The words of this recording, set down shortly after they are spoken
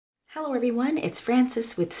Hello everyone, it's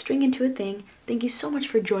Frances with String Into a Thing. Thank you so much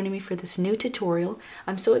for joining me for this new tutorial.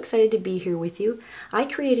 I'm so excited to be here with you. I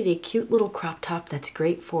created a cute little crop top that's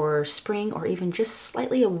great for spring or even just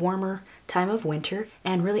slightly a warmer time of winter.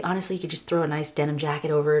 And really honestly, you could just throw a nice denim jacket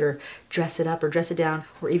over it or dress it up or dress it down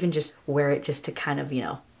or even just wear it just to kind of,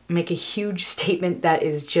 make a huge statement that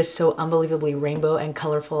is just so unbelievably rainbow and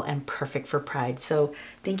colorful and perfect for Pride. So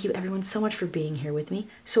thank you everyone so much for being here with me.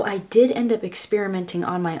 So I did end up experimenting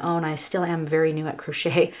on my own. I still am very new at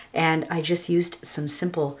crochet, and I just used some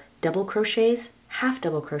simple double crochets, half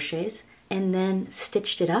double crochets, and then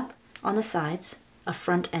stitched it up on the sides, a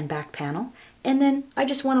front and back panel. And then I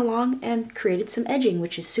just went along and created some edging,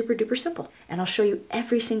 which is super duper simple. And I'll show you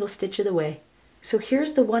every single stitch of the way. So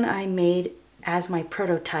here's the one I made as my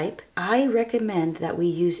prototype. I recommend that we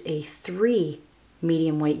use a 3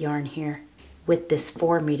 medium weight yarn here with this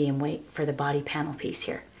 4 medium weight for the body panel piece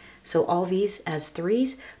here. So all these as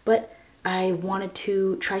 3s, but I wanted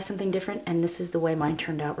to try something different, and this is the way mine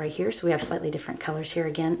turned out right here. So we have slightly different colors here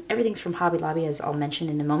again. Everything's from Hobby Lobby, as I'll mention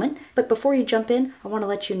in a moment. But before you jump in, I want to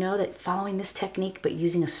let you know that following this technique but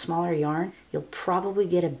using a smaller yarn, you'll probably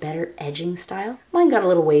get a better edging style. Mine got a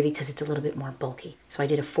little wavy because it's a little bit more bulky. So I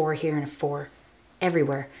did a 4 here and a 4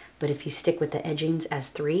 everywhere. But if you stick with the edgings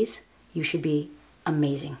as 3s, you should be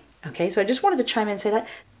amazing. Okay, so I just wanted to chime in and say that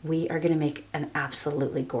we are going to make an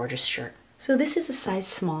absolutely gorgeous shirt. So this is a size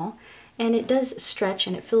small, and it does stretch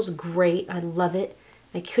and it feels great. I love it.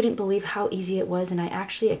 I couldn't believe how easy it was, and I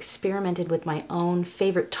actually experimented with my own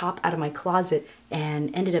favorite top out of my closet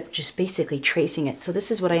and ended up just basically tracing it. So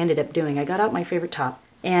this is what I ended up doing. I got out my favorite top,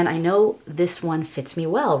 and I know this one fits me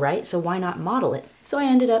well, right? So why not model it? So I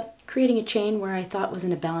ended up creating a chain where I thought was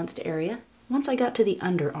in a balanced area. Once I got to the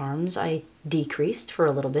underarms, I decreased for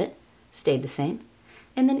a little bit, stayed the same,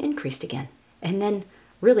 and then increased again. And then,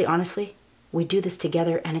 really honestly, we do this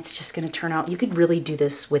together and it's just going to turn out. You could really do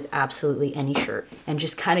this with absolutely any shirt and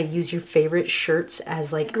just kind of use your favorite shirts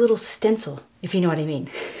as like a little stencil, if you know what I mean.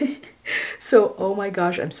 So, oh my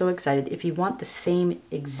gosh, I'm so excited. If you want the same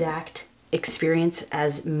exact experience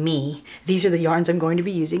as me, these are the yarns I'm going to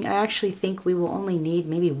be using. I actually think we will only need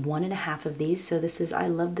maybe 1.5 of these. So this is I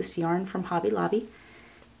Love This Yarn from Hobby Lobby.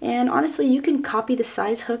 And honestly, you can copy the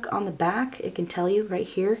size hook on the back. It can tell you right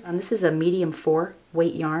here. This is a medium 4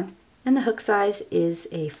 weight yarn, and the hook size is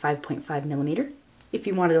a 5.5 millimeter. If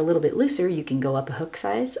you want it a little bit looser, you can go up a hook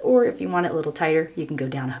size, or if you want it a little tighter, you can go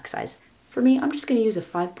down a hook size. For me, I'm just going to use a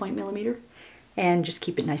 5 millimeter and just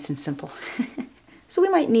keep it nice and simple. So we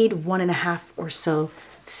might need 1.5 or so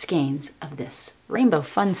skeins of this rainbow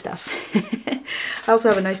fun stuff. I also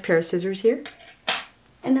have a nice pair of scissors here.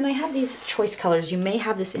 And then I have these choice colors. You may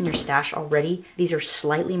have this in your stash already. These are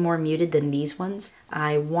slightly more muted than these ones.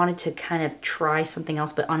 I wanted to kind of try something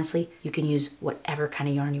else, but honestly, you can use whatever kind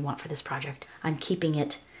of yarn you want for this project. I'm keeping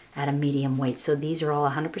it at a medium weight. So these are all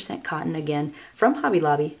 100% cotton, again, from Hobby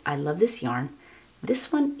Lobby. I love this yarn.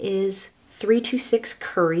 This one is 326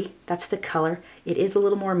 Curry. That's the color. It is a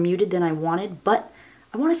little more muted than I wanted, but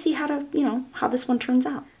I want to see how this one turns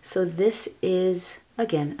out. So this is,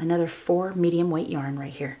 again, another 4 medium weight yarn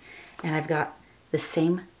right here. And I've got the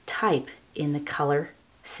same type in the color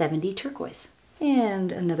 70 Turquoise.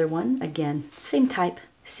 And another one, again, same type,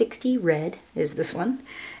 60 Red is this one.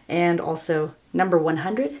 And also number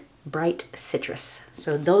 100, Bright Citrus.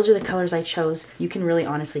 So those are the colors I chose. You can really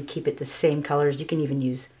honestly keep it the same colors. You can even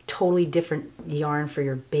use totally different yarn for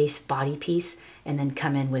your base body piece and then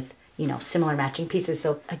come in with similar matching pieces.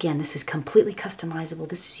 So again, this is completely customizable.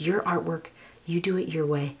 This is your artwork. You do it your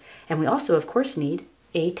way. And we also, of course, need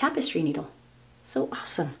a tapestry needle. So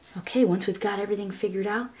awesome. Okay, once we've got everything figured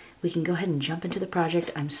out, we can go ahead and jump into the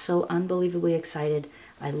project. I'm so unbelievably excited.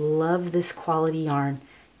 I love this quality yarn,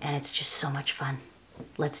 and it's just so much fun.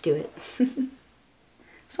 Let's do it.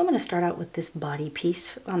 So I'm going to start out with this body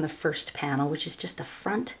piece on the first panel, which is just the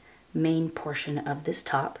front main portion of this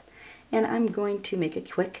top. And I'm going to make a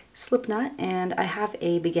quick slip knot, and I have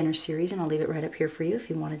a beginner series, and I'll leave it right up here for you if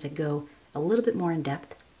you wanted to go a little bit more in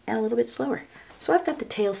depth and a little bit slower. So I've got the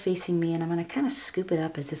tail facing me, and I'm going to kind of scoop it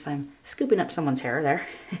up as if I'm scooping up someone's hair there.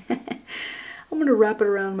 I'm going to wrap it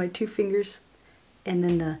around my 2 fingers, and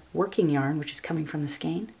then the working yarn, which is coming from the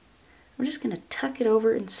skein, I'm just going to tuck it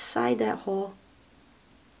over inside that hole,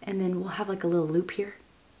 and then we'll have like a little loop here.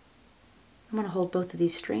 I'm going to hold both of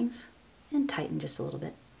these strings and tighten just a little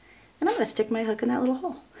bit. And I'm going to stick my hook in that little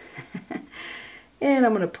hole. And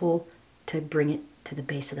I'm going to pull to bring it to the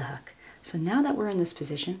base of the hook. So now that we're in this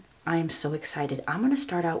position, I am so excited. I'm going to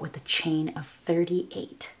start out with a chain of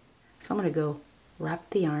 38. So I'm going to go wrap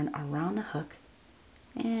the yarn around the hook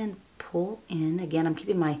and pull in. Again, I'm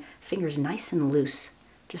keeping my fingers nice and loose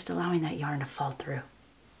just allowing that yarn to fall through.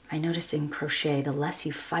 I noticed in crochet, the less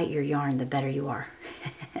you fight your yarn, the better you are.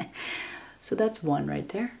 So that's one right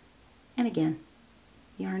there. And again,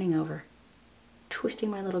 yarning over, twisting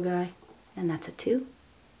my little guy, and that's a 2.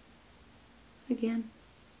 Again,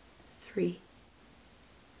 3,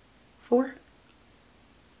 4,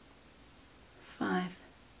 5,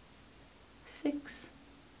 6,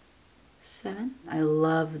 7. I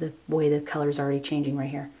love the way the color's already changing right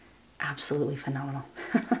here. Absolutely phenomenal.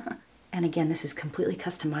 And again, this is completely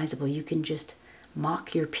customizable. You can just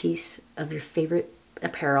mock your piece of your favorite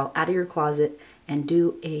apparel out of your closet and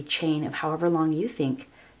do a chain of however long you think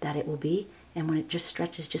that it will be. And when it just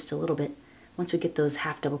stretches just a little bit, once we get those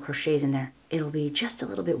half double crochets in there, it'll be just a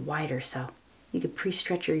little bit wider. So you could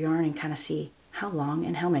pre-stretch your yarn and kind of see how long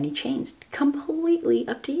and how many chains. Completely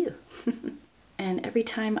up to you. And every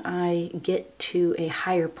time I get to a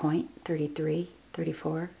higher point, 33,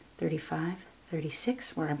 34, 35,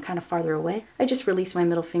 36, where I'm kind of farther away, I just release my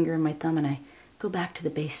middle finger and my thumb and I go back to the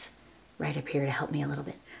base right up here to help me a little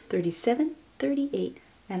bit. 37, 38,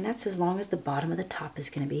 and that's as long as the bottom of the top is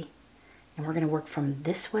going to be. And we're going to work from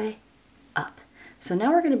this way up. So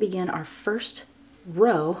now we're going to begin our first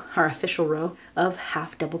row, our official row of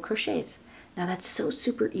half double crochets. Now that's so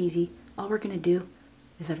super easy. All we're going to do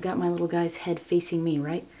is, I've got my little guy's head facing me,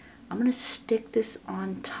 right? I'm going to stick this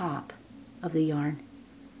on top of the yarn.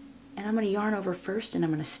 And I'm going to yarn over first, and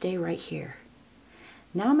I'm going to stay right here.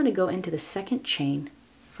 Now I'm going to go into the second chain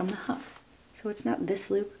from the hook. So it's not this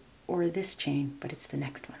loop or this chain, but it's the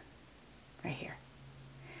next one, right here.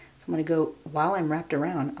 So I'm going to go, while I'm wrapped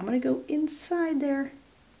around, I'm going to go inside there,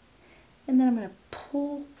 and then I'm going to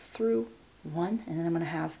pull through one, and then I'm going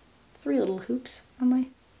to have 3 little hoops on my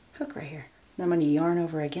hook right here. Then I'm going to yarn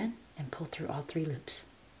over again and pull through all 3 loops.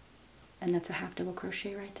 And that's a half double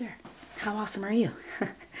crochet right there. How awesome are you?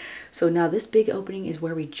 So now this big opening is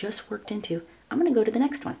where we just worked into. I'm going to go to the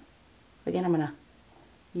next one. Again, I'm going to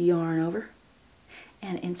yarn over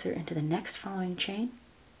and insert into the next following chain,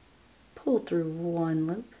 pull through 1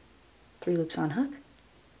 loop, 3 loops on hook,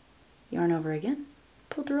 yarn over again,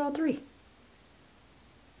 pull through all 3.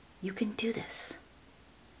 You can do this.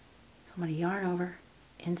 So I'm going to yarn over,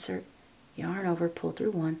 insert, yarn over, pull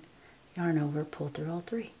through 1, yarn over, pull through all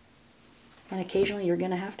 3. And occasionally you're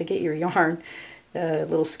going to have to get your yarn,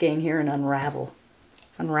 little skein here, and unravel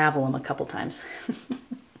them a couple times.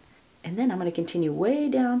 And then I'm going to continue way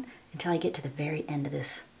down until I get to the very end of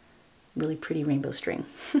this really pretty rainbow string.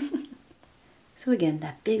 So again,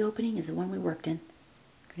 that big opening is the one we worked in.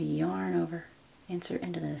 I'm going to yarn over, insert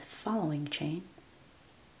into the following chain,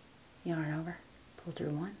 yarn over, pull through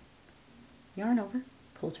 1, yarn over,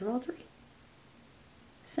 pull through all 3.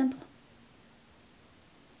 Simple.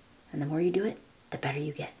 And the more you do it, the better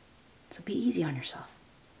you get. So be easy on yourself.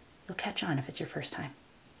 You'll catch on if it's your first time.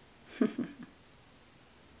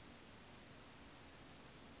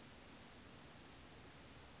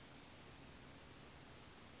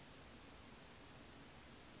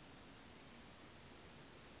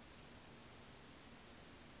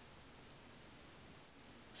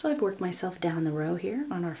 So I've worked myself down the row here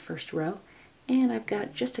on our first row, and I've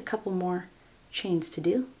got just a couple more chains to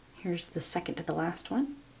do. Here's the second to the last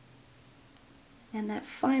one. And that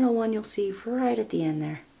final one you'll see right at the end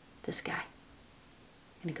there, this guy.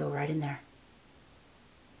 I'm going to go right in there.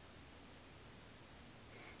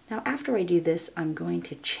 Now after I do this, I'm going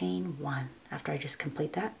to chain 1. After I just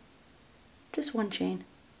complete that, just 1 chain.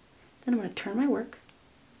 Then I'm going to turn my work,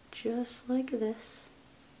 just like this.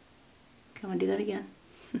 Come on, do that again.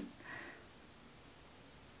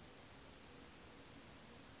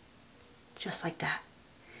 Just like that.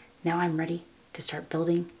 Now I'm ready to start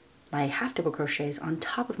building my half double crochets on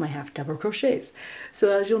top of my half double crochets. So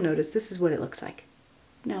as you'll notice, this is what it looks like.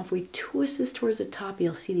 Now if we twist this towards the top,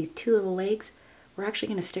 you'll see these 2 little legs. We're actually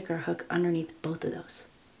going to stick our hook underneath both of those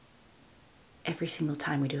every single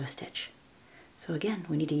time we do a stitch. So again,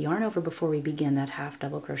 we need to yarn over before we begin that half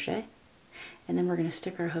double crochet, and then we're going to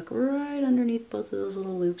stick our hook right underneath both of those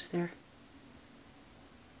little loops there.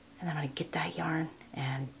 And then I'm going to get that yarn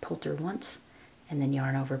and pull through once, and then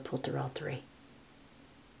yarn over, pull through all 3.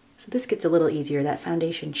 So this gets a little easier. That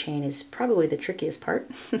foundation chain is probably the trickiest part.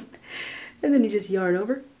 And then you just yarn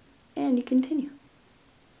over and you continue.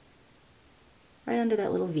 Right under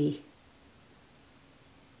that little V.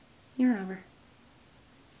 Yarn over,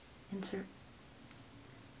 insert,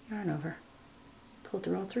 yarn over, pull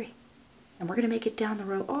through all 3. And we're going to make it down the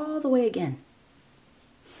row all the way again.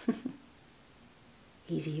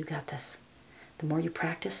 Easy, you got this. The more you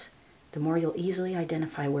practice, the more you'll easily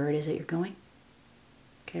identify where it is that you're going.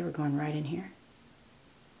 Okay, we're going right in here.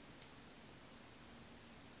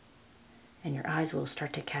 and your eyes will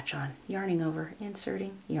start to catch on. Yarning over,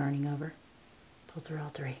 inserting, yarning over, pull through all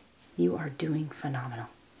three. You are doing phenomenal.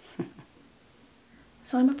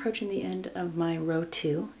 So I'm approaching the end of my row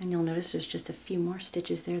 2, and you'll notice there's just a few more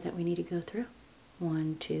stitches there that we need to go through.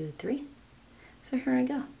 1, 2, 3. So here I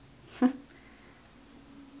go.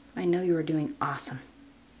 I know you are doing awesome.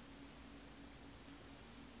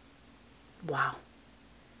 Wow.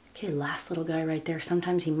 Okay, last little guy right there.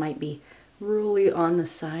 Sometimes he might be really on the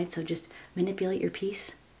side, so just manipulate your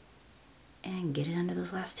piece and get it under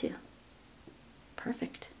those last two.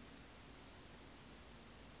 Perfect.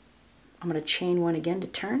 I'm going to chain 1 again to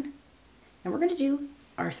turn, and we're going to do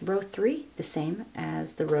our row 3 the same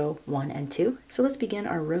as the row 1 and 2. So let's begin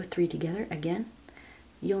our row 3 together again.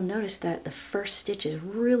 You'll notice that the first stitch is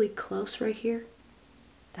really close right here.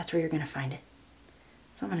 That's where you're going to find it.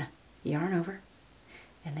 So I'm going to yarn over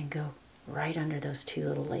and then go right under those two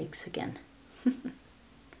little legs again.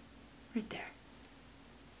 Right there.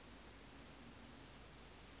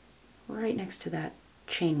 Right next to that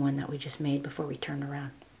chain 1 that we just made before we turned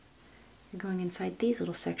around. You're going inside these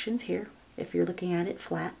little sections here if you're looking at it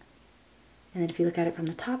flat, and then if you look at it from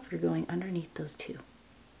the top, you're going underneath those two.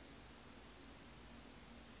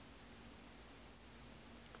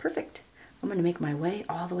 Perfect. I'm going to make my way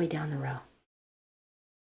all the way down the row.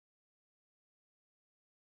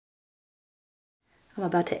 I'm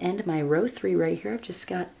about to end my row 3 right here. I've just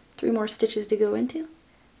got 3 more stitches to go into.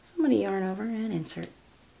 So I'm going to yarn over and insert.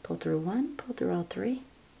 Pull through 1, pull through all 3.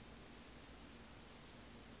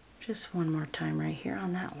 Just one more time right here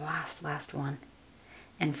on that last one.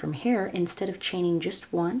 And from here, instead of chaining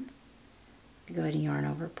just 1, go ahead and yarn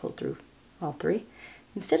over, pull through all 3.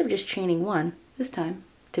 Instead of just chaining 1, this time,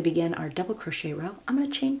 to begin our double crochet row, I'm going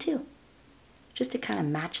to chain 2, just to kind of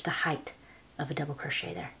match the height of a double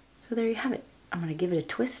crochet there. So there you have it. I'm going to give it a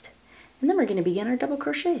twist, and then we're going to begin our double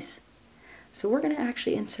crochets. So we're going to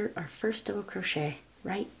actually insert our first double crochet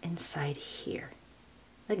right inside here.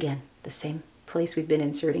 Again, the same place we've been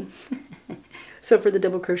inserting. So for the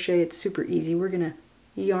double crochet, it's super easy. We're going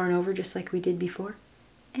to yarn over just like we did before,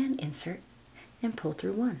 and insert, and pull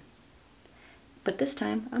through 1. But this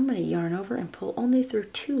time, I'm going to yarn over and pull only through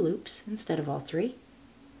 2 loops instead of all 3.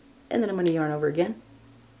 And then I'm going to yarn over again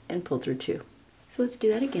and pull through 2. So let's do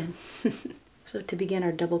that again. So to begin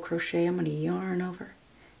our double crochet, I'm going to yarn over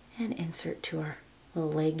and insert to our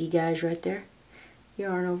little leggy guys right there.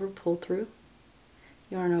 Yarn over, pull through,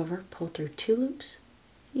 yarn over, pull through 2 loops,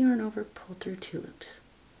 yarn over, pull through 2 loops.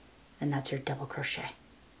 And that's your double crochet.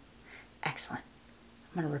 Excellent.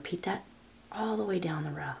 I'm going to repeat that all the way down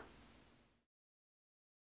the row.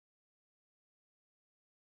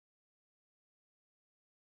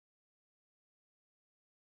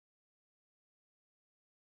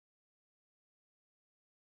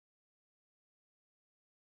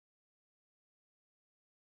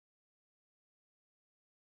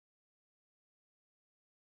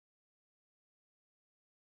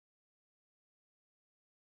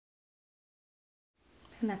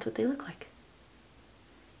 And that's what they look like.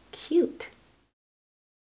 Cute.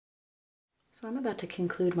 So I'm about to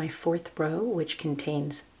conclude my 4th row, which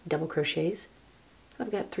contains double crochets. So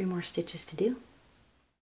I've got 3 more stitches to do.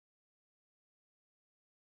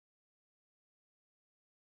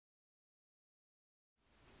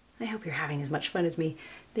 I hope you're having as much fun as me.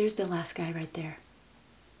 There's the last guy right there.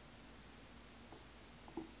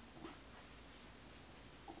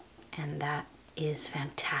 And that is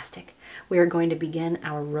fantastic. We are going to begin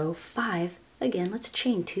our row 5. Again, let's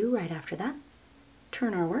chain 2 right after that.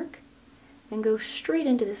 Turn our work and go straight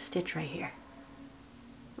into this stitch right here,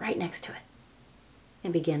 right next to it,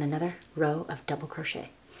 and begin another row of double crochet.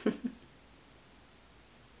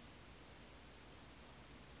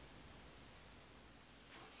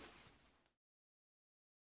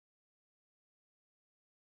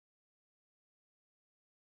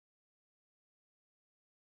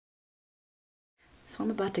 So I'm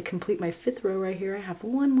about to complete my 5th row right here. I have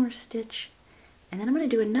 1 more stitch, and then I'm going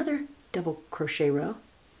to do another double crochet row.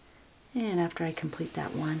 And after I complete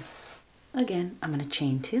that one, again, I'm going to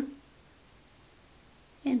chain 2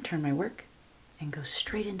 and turn my work and go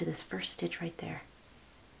straight into this first stitch right there.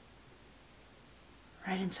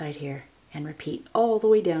 Right inside here, and repeat all the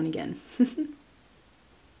way down again.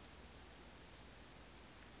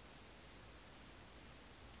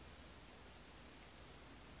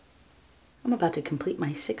 I'm about to complete my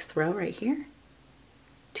 6th row right here.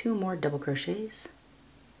 2 more double crochets.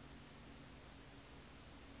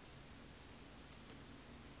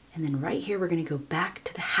 And then right here we're going to go back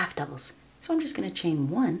to the half doubles. So I'm just going to chain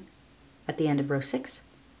 1 at the end of row 6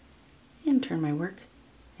 and turn my work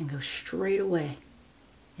and go straight away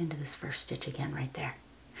into this first stitch again right there.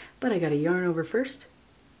 But I gotta yarn over first,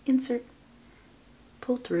 insert,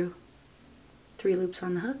 pull through, 3 loops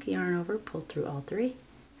on the hook, yarn over, pull through all 3,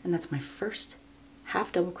 and that's my first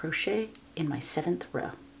half double crochet in my 7th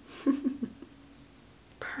row.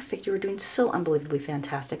 Perfect, you were doing so unbelievably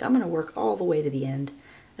fantastic. I'm gonna work all the way to the end.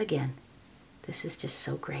 Again, this is just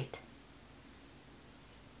so great.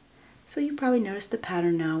 So you probably noticed the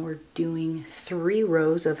pattern now. We're doing 3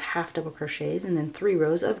 rows of half double crochets and then 3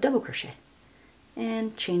 rows of double crochet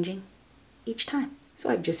and changing each time. So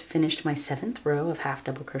I've just finished my 7th row of half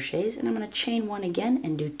double crochets, and I'm going to chain 1 again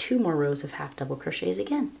and do 2 more rows of half double crochets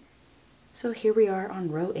again. So here we are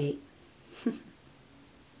on row 8.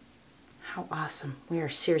 How awesome. We are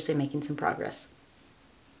seriously making some progress.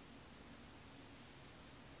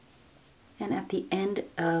 And at the end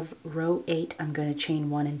of row 8, I'm going to chain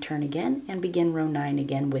 1 and turn again and begin row 9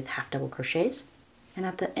 again with half double crochets. And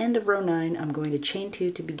at the end of row 9, I'm going to chain 2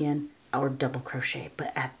 to begin our double crochet.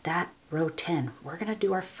 But at that row 10, we're going to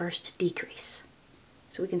do our first decrease.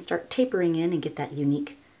 So we can start tapering in and get that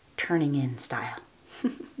unique turning in style.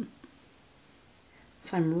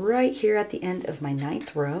 So I'm right here at the end of my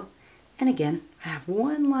 9th row. And again, I have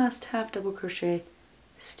one last half double crochet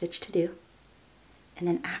stitch to do. And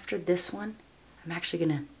then after this one, I'm actually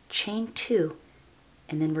going to chain 2,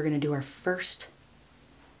 and then we're going to do our first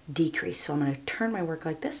decrease. So I'm going to turn my work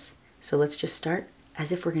like this. So let's just start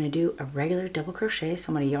as if we're going to do a regular double crochet. So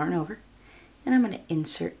I'm going to yarn over, and I'm going to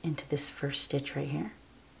insert into this first stitch right here.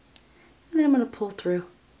 And then I'm going to pull through.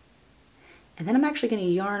 And then I'm actually going to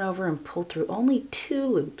yarn over and pull through only 2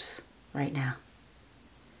 loops right now.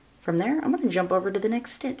 From there, I'm going to jump over to the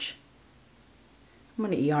next stitch. I'm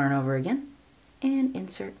going to yarn over again and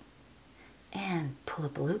insert and pull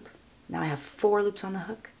up a loop. Now I have 4 loops on the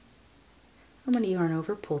hook. I'm going to yarn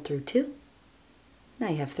over, pull through 2. Now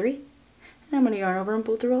you have 3. And I'm going to yarn over and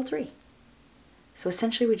pull through all 3. So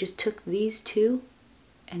essentially we just took these 2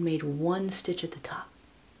 and made 1 stitch at the top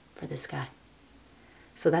for this guy.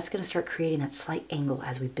 So that's going to start creating that slight angle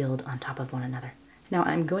as we build on top of one another. Now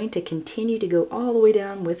I'm going to continue to go all the way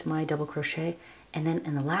down with my double crochet, and then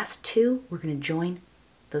in the last 2 we're going to join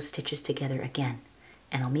those stitches together again,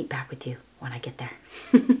 and I'll meet back with you when I get there.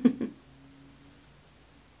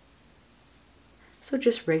 So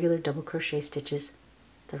just regular double crochet stitches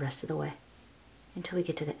the rest of the way until we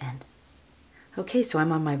get to the end. Okay, so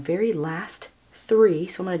I'm on my very last 3,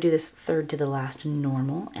 so I'm going to do this third to the last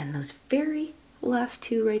normal, and those very last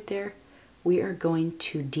 2 right there, we are going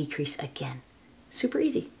to decrease again. Super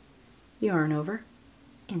easy. Yarn over,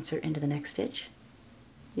 insert into the next stitch,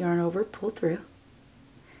 yarn over, pull through,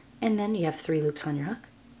 and then you have 3 loops on your hook.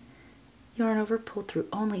 Yarn over, pull through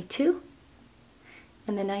only 2,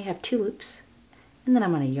 and then now you have 2 loops. And then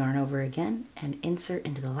I'm going to yarn over again and insert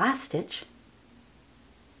into the last stitch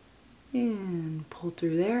and pull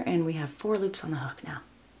through there, and we have 4 loops on the hook now.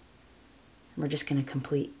 And we're just going to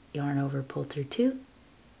complete yarn over, pull through 2,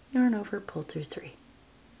 yarn over, pull through 3.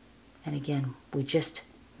 And again, we just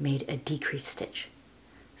made a decrease stitch.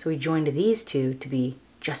 So we joined these 2 to be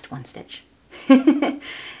just 1 stitch. And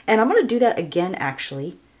I'm going to do that again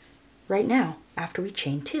actually right now after we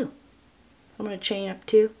chain 2. So I'm going to chain up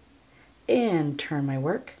 2 and turn my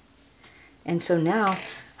work. And so now,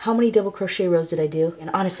 how many double crochet rows did I do? And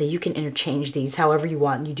honestly, you can interchange these however you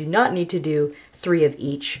want. You do not need to do 3 of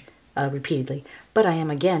each repeatedly. But I am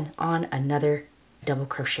again on another double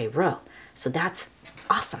crochet row. So that's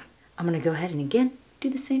awesome. I'm going to go ahead and again do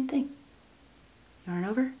the same thing. Yarn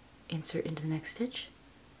over, insert into the next stitch,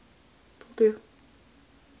 pull through,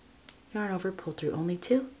 yarn over, pull through only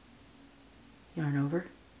 2, yarn over,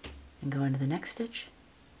 and go into the next stitch,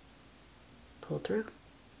 pull through,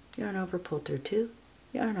 yarn over, pull through 2,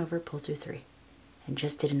 yarn over, pull through 3, and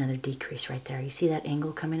just did another decrease right there. You see that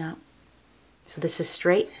angle coming out? So this is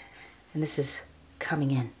straight and this is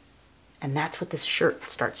coming in, and that's what this shirt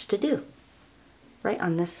starts to do right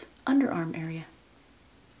on this underarm area.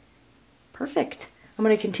 Perfect. I'm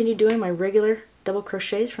going to continue doing my regular double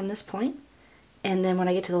crochets from this point, and then when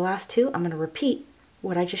I get to the last 2, I'm going to repeat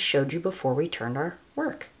what I just showed you before we turned our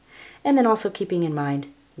work. And then also keeping in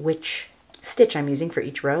mind which stitch I'm using for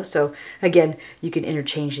each row. So again, you can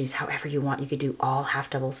interchange these however you want. You could do all half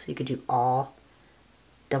doubles, you could do all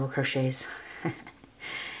double crochets,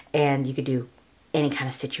 and you could do any kind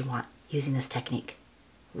of stitch you want using this technique.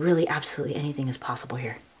 Really, absolutely anything is possible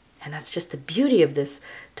here. And that's just the beauty of this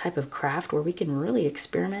type of craft, where we can really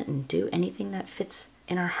experiment and do anything that fits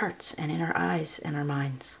in our hearts and in our eyes and our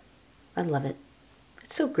minds. I love it.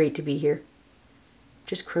 It's so great to be here,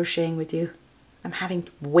 just crocheting with you. I'm having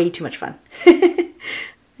way too much fun. I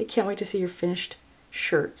can't wait to see your finished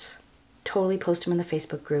shirts. Totally post them in the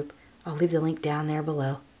Facebook group. I'll leave the link down there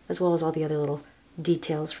below. as well as all the other little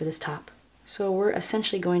details for this top. So we're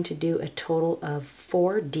essentially going to do a total of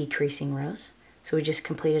 4 decreasing rows. So we just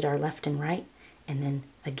completed our left and right, and then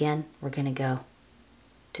again we're going to go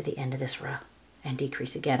to the end of this row and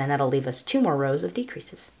decrease again, and that'll leave us 2 more rows of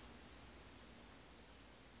decreases.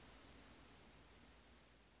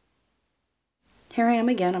 Here I am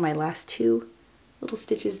again on my last 2 little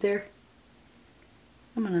stitches there.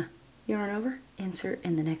 I'm going to yarn over, insert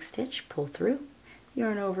in the next stitch, pull through,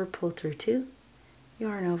 yarn over, pull through 2,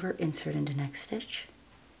 yarn over, insert into next stitch,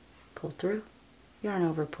 pull through, yarn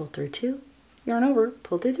over, pull through 2, yarn over,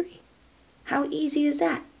 pull through 3. How easy is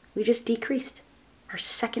that? We just decreased our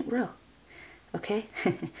second row. Okay,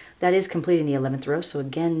 that is completing the 11th row. So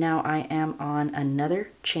again, now I am on another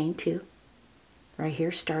chain 2 right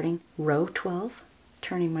here, starting row 12,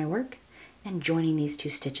 turning my work and joining these 2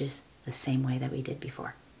 stitches the same way that we did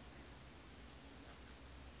before.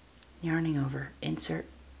 Yarning over, insert,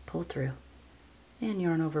 pull through, and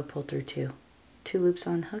yarn over, pull through 2. 2 loops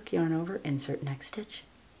on hook, yarn over, insert next stitch,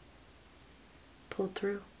 pull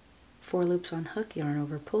through, 4 loops on hook, yarn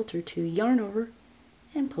over, pull through 2, yarn over,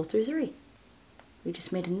 and pull through 3. We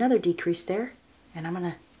just made another decrease there, and I'm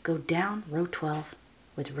going to go down row 12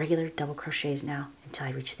 with regular double crochets now until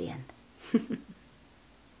I reach the end.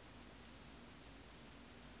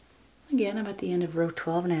 Again, I'm at the end of row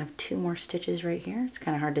 12 and I have 2 more stitches right here. It's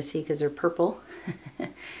kind of hard to see because they're purple.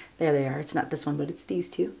 There they are. It's not this one, but it's these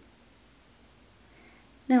 2.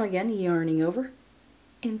 Now again, yarning over,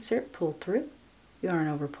 insert, pull through, yarn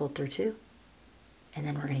over, pull through 2, and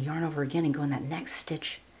then we're going to yarn over again and go in that next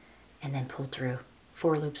stitch and then pull through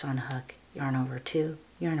 4 loops on a hook, yarn over 2,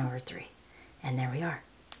 yarn over 3, and there we are.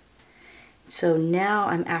 So now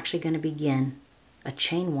I'm actually going to begin a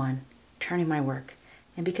chain 1, turning my work.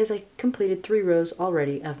 And because I completed 3 rows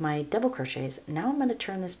already of my double crochets, now I'm going to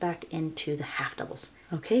turn this back into the half doubles.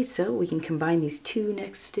 Okay, so we can combine these 2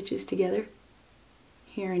 next stitches together,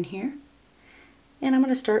 here and here. And I'm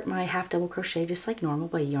going to start my half double crochet just like normal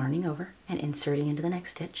by yarning over and inserting into the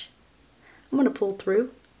next stitch. I'm going to pull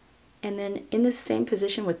through, and then in this same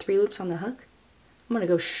position with 3 loops on the hook, I'm going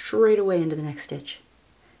to go straight away into the next stitch.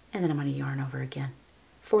 And then I'm going to yarn over again.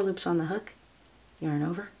 4 loops on the hook, yarn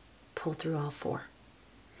over, pull through all 4.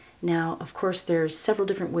 Now, of course, there's several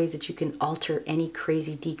different ways that you can alter any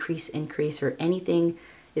crazy decrease, increase, or anything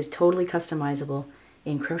is totally customizable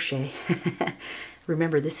in crochet.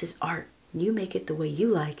 Remember, this is art. You make it the way you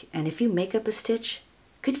like, and if you make up a stitch,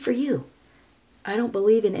 good for you. I don't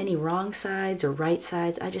believe in any wrong sides or right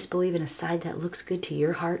sides. I just believe in a side that looks good to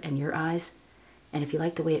your heart and your eyes. And if you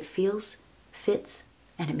like the way it feels, fits,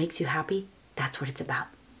 and it makes you happy, that's what it's about.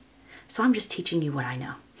 So I'm just teaching you what I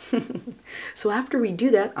know. So after we do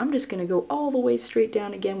that, I'm just going to go all the way straight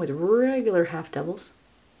down again with regular half doubles,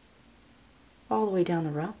 all the way down the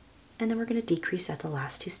row, and then we're going to decrease at the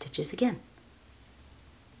last 2 stitches again.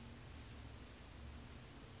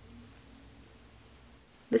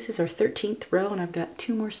 This is our 13th row, and I've got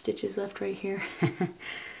 2 more stitches left right here.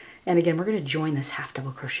 And again, we're going to join this half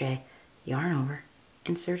double crochet, yarn over,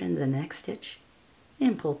 insert into the next stitch,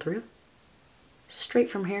 and pull through. Straight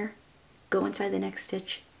from here, go inside the next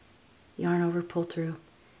stitch, yarn over, pull through,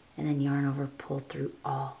 and then yarn over, pull through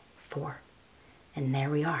all 4. And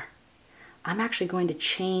there we are. I'm actually going to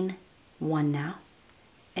chain 1 now.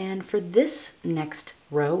 And for this next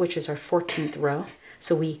row, which is our 14th row,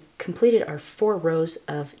 so we completed our 4 rows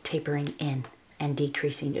of tapering in and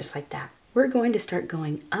decreasing just like that. We're going to start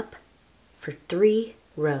going up for 3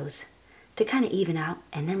 rows to kind of even out,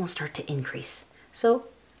 and then we'll start to increase. So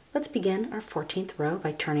let's begin our 14th row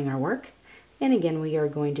by turning our work. And again, we are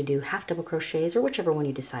going to do half double crochets, or whichever one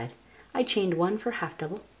you decide. I chained 1 for half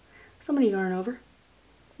double, so I'm going to yarn over,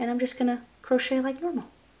 and I'm just going to crochet like normal.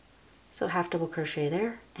 So half double crochet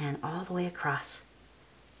there, and all the way across.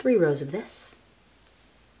 3 rows of this.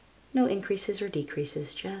 No increases or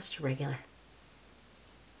decreases, just regular.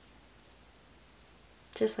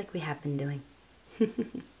 Just like we have been doing.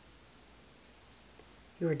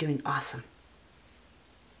 You are doing awesome.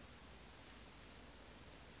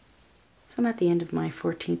 So I'm at the end of my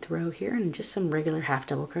 14th row here, and just some regular half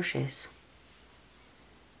double crochets.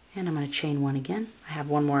 And I'm going to chain 1 again. I have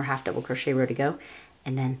 1 more half double crochet row to go,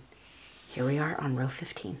 and then here we are on row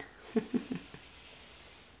 15.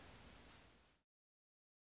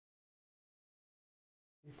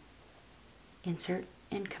 Insert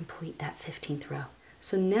and complete that 15th row.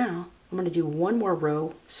 So now I'm going to do 1 more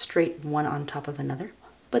row straight, one on top of another,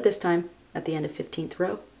 but this time at the end of 15th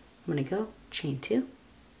row I'm going to go chain 2,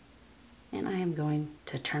 and I am going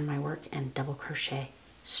to turn my work and double crochet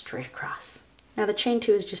straight across. Now the chain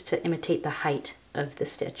 2 is just to imitate the height of the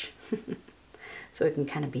stitch. so it can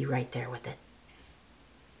kind of be right there with it.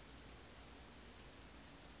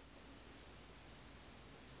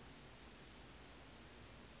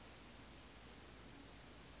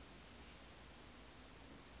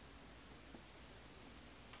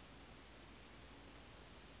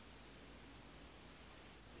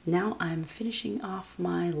 Now I'm finishing off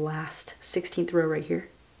my last 16th row right here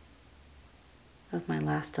of my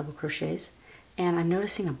last double crochets, and I'm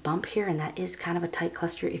noticing a bump here, and that is kind of a tight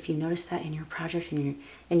cluster. If you notice that in your project and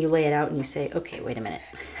you lay it out and you say, okay, wait a minute,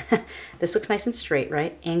 this looks nice and straight,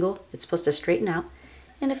 right? Angle, it's supposed to straighten out,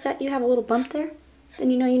 and if that you have a little bump there,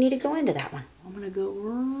 then you know you need to go into that one. I'm gonna go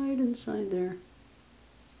right inside there,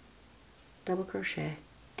 double crochet,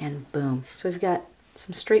 and boom. So we've got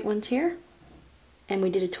some straight ones here, and we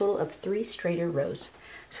did a total of 3 straighter rows.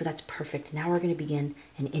 So that's perfect. Now we're going to begin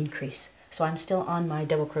an increase. So I'm still on my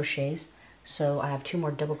double crochets, so I have 2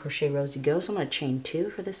 more double crochet rows to go. So I'm going to chain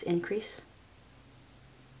 2 for this increase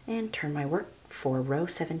and turn my work for row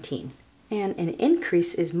 17. And an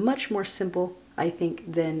increase is much more simple, I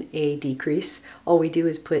think, than a decrease. All we do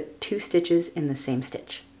is put 2 stitches in the same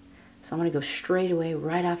stitch. So I'm going to go straight away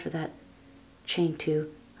right after that chain 2.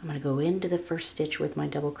 I'm going to go into the first stitch with my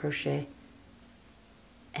double crochet,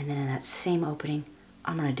 and then in that same opening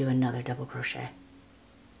I'm going to do another double crochet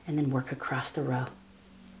and then work across the row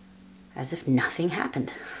as if nothing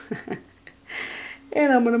happened.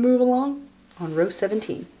 And I'm going to move along on row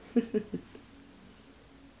 17.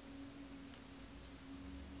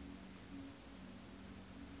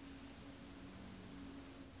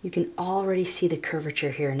 You can already see the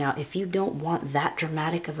curvature here. Now, if you don't want that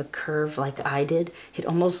dramatic of a curve like I did, it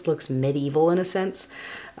almost looks medieval in a sense,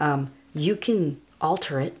 you can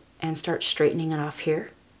alter it and start straightening it off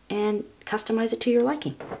here and customize it to your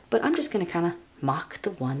liking. But I'm just going to kind of mock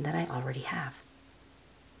the one that I already have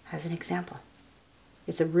as an example.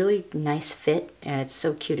 It's a really nice fit, and it's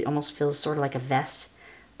so cute. It almost feels sort of like a vest,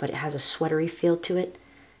 but it has a sweatery feel to it.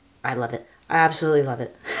 I love it. I absolutely love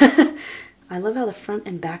it. I love how the front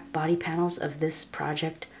and back body panels of this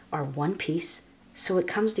project are one piece, so it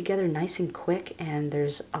comes together nice and quick, and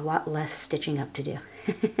there's a lot less stitching up to do.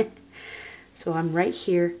 So I'm right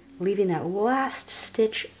here, leaving that last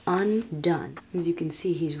stitch undone. As you can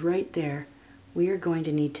see, he's right there. We are going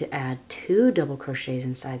to need to add 2 double crochets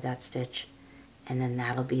inside that stitch, and then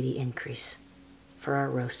that'll be the increase for our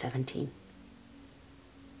row 17.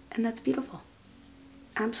 And that's beautiful.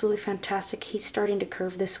 Absolutely fantastic. He's starting to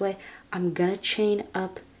curve this way. I'm gonna chain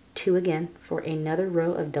up 2 again for another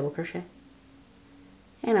row of double crochet,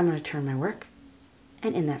 and I'm gonna turn my work,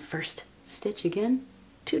 and in that first stitch again,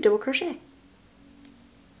 2 double crochet.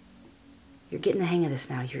 You're getting the hang of this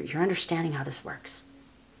now. You're understanding how this works.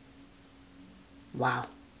 Wow.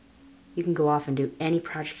 You can go off and do any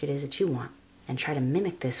project it is that you want and try to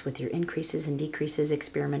mimic this with your increases and decreases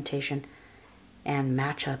experimentation and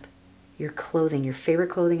match up your clothing, your favorite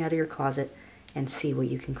clothing out of your closet, and see what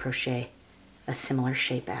you can crochet a similar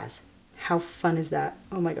shape as. How fun is that?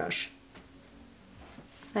 Oh my gosh.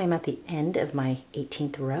 I am at the end of my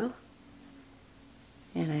 18th row,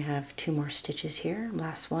 and I have 2 more stitches here.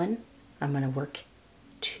 Last one. I'm going to work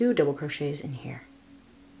 2 double crochets in here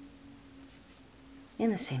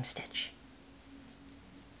in the same stitch.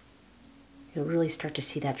 You'll really start to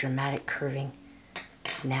see that dramatic curving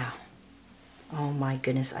now. Oh my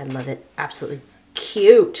goodness, I love it. Absolutely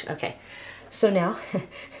cute. Okay, so now,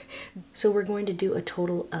 so we're going to do a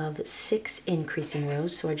total of 6 increasing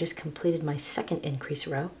rows. So I just completed my 2nd increase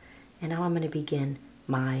row, and now I'm going to begin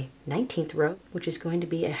my 19th row, which is going to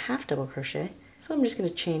be a half double crochet. So I'm just going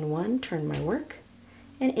to chain 1, turn my work,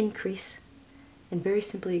 and increase. And very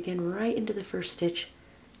simply again, right into the first stitch,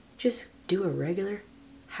 just do a regular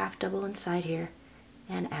half double inside here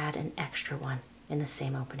and add an extra one in the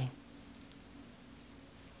same opening.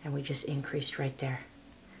 And we just increased right there.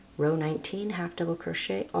 Row 19, half double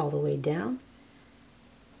crochet all the way down.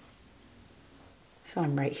 So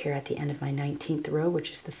I'm right here at the end of my 19th row, which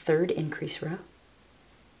is the 3rd increase row.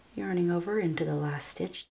 Yarning over into the last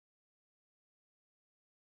stitch.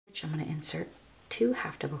 I'm going to insert 2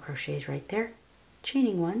 half double crochets right there,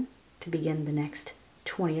 chaining 1 to begin the next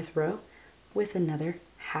 20th row with another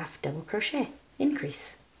half double crochet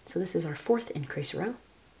increase. So this is our 4th increase row. I'm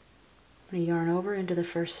going to yarn over into the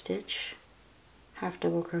first stitch, half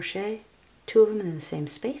double crochet, 2 of them in the same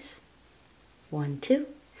space, 1, 2,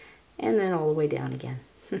 and then all the way down again.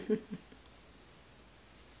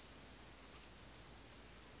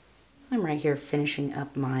 I'm right here finishing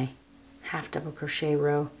up my half double crochet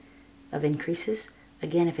row of increases.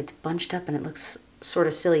 Again, if it's bunched up and it looks sort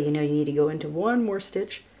of silly, you know you need to go into 1 more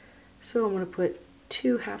stitch. So I'm going to put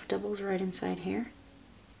 2 half doubles right inside here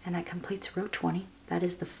And that completes row 20. That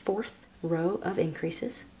is the 4th row of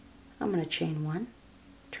increases. I'm going to chain 1,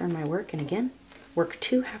 turn my work, and again, work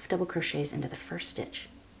 2 half double crochets into the first stitch.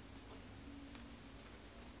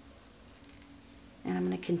 And I'm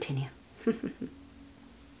going to continue.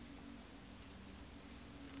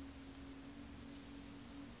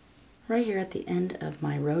 Right here at the end of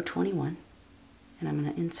my row 21, and I'm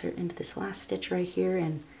going to insert into this last stitch right here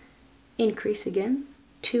and increase again,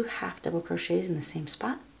 2 half double crochets in the same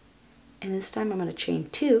spot. And this time I'm going to chain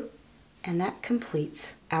 2, and that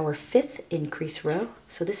completes our 5th increase row.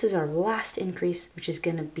 So this is our last increase, which is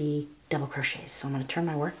going to be double crochets. So I'm going to turn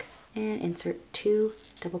my work and insert 2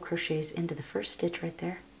 double crochets into the first stitch right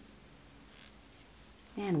there,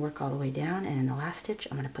 and work all the way down, and in the last stitch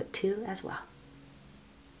I'm going to put 2 as well.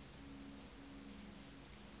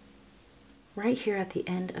 Right here at the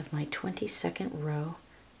end of my 22nd row,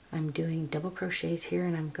 I'm doing double crochets here,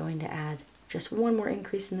 and I'm going to add just one more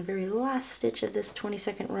increase in the very last stitch of this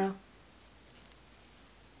 22nd row.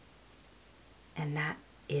 And that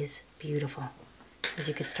is beautiful. As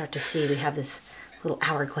you can start to see, we have this little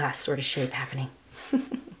hourglass sort of shape happening.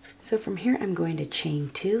 So from here I'm going to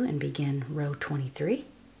chain 2 and begin row 23.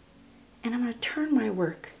 And I'm going to turn my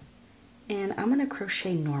work, and I'm going to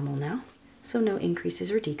crochet normal now. So no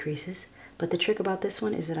increases or decreases. But the trick about this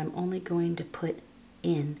one is that I'm only going to put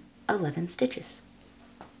in 11 stitches.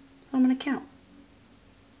 I'm going to count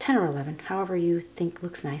 10 or 11, however you think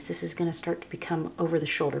looks nice. This is going to start to become over the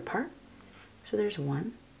shoulder part. So there's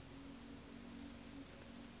 1,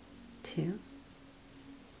 2,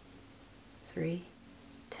 3,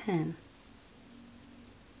 10,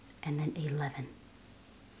 and then 11.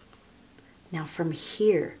 Now from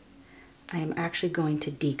here, I am actually going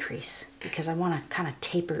to decrease because I want to kind of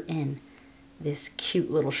taper in this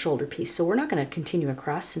cute little shoulder piece. So we're not going to continue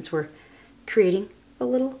across since we're creating a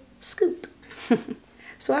little scoop.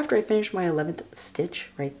 So after I finish my 11th stitch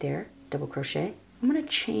right there, double crochet, I'm going to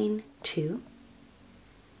chain 2,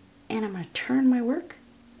 and I'm going to turn my work,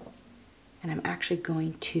 and I'm actually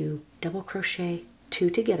going to double crochet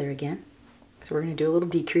 2 together again. So we're going to do a little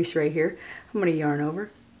decrease right here. I'm going to yarn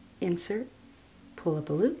over, insert, pull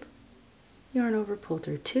up a loop, yarn over, pull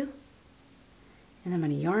through 2, and then I'm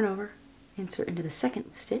going to yarn over, insert into the second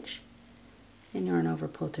stitch, and yarn over,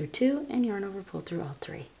 pull through 2, and yarn over, pull through all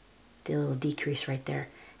 3. Did a little decrease right there,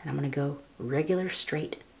 and I'm going to go regular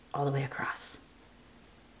straight all the way across.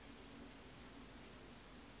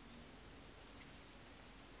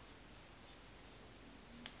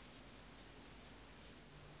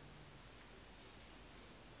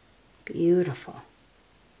 Beautiful.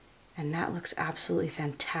 And that looks absolutely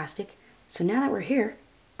fantastic. So now that we're here,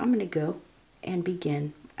 I'm going to go and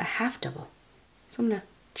begin a half double. So I'm going to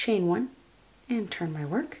chain 1 and turn my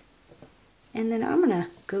work, and then I'm going to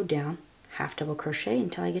go down half double crochet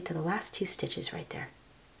until I get to the last 2 stitches right there.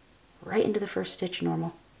 Right into the first stitch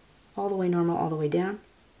normal, all the way down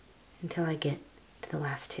until I get to the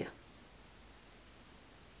last 2.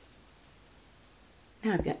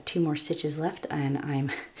 Now I've got 2 more stitches left, and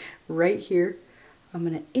I'm right here. I'm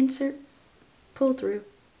going to insert, pull through,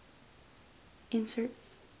 insert,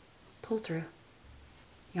 pull through,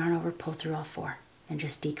 yarn over, pull through all 4, and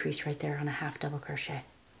just decrease right there on a half double crochet.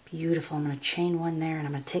 Beautiful. I'm going to chain 1 there, and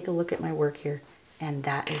I'm going to take a look at my work here, and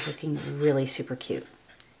that is looking really super cute.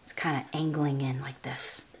 It's kind of angling in like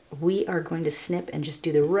this. We are going to snip and just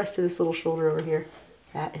do the rest of this little shoulder over here.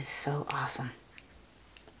 That is so awesome.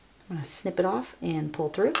 I'm going to snip it off and pull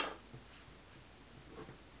through,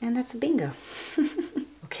 and that's a bingo.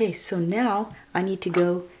 Okay, so now I need to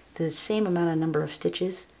go the same number of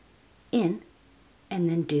stitches in and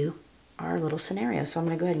then do our little scenario. So I'm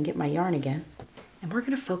going to go ahead and get my yarn again, and we're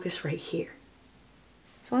going to focus right here.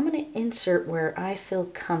 So I'm going to insert where I feel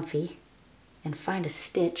comfy and find a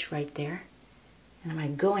stitch right there, and I'm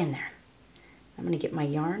going to go in there. I'm going to get my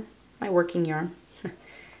yarn, my working yarn,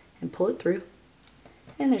 and pull it through.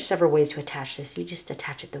 And there's several ways to attach this. You just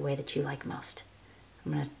attach it the way that you like most.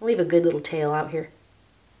 I'm going to leave a good little tail out here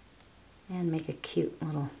and make a cute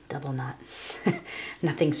little double knot.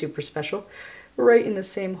 Nothing super special. Right in the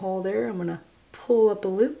same hole there, I'm going to pull up a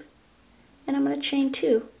loop, and I'm going to chain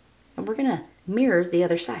 2, and we're going to mirror the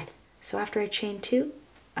other side. So after I chain 2,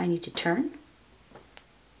 I need to turn,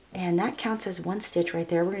 and that counts as 1 stitch right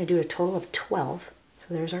there. We're going to do a total of 12. So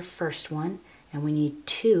there's our first one, and we need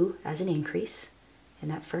 2 as an increase in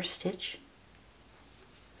that first stitch.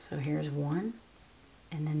 So here's 1,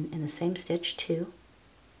 and then in the same stitch 2.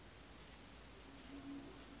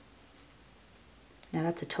 Now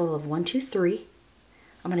that's a total of 1, 2, 3.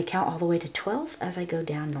 I'm going to count all the way to 12 as I go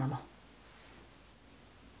down normal.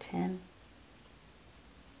 10,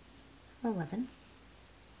 11,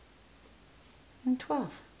 and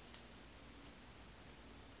 12.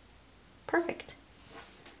 Perfect.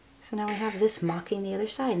 So now I have this mocking the other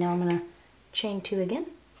side. Now I'm going to chain 2 again.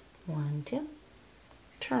 1, 2.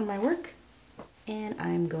 Turn my work. And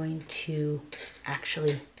I'm going to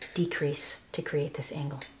actually decrease to create this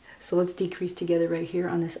angle. So let's decrease together right here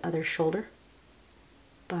on this other shoulder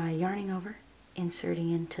by yarning over,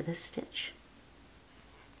 inserting into this stitch,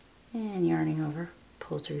 and yarning over,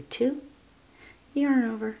 pull through 2, yarn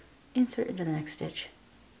over, insert into the next stitch,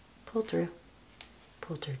 pull through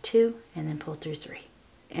 2, and then pull through 3.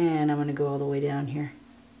 And I'm going to go all the way down here,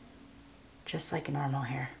 just like a normal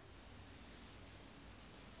hair.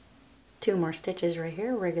 2 more stitches right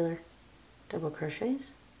here, regular double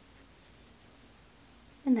crochets.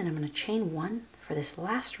 And then I'm going to chain 1 for this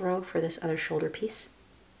last row for this other shoulder piece.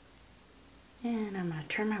 And I'm going to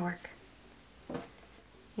turn my work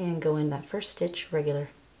and go in that first stitch, regular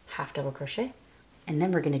half double crochet. And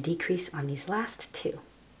then we're going to decrease on these last 2.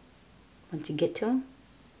 Once you get to them,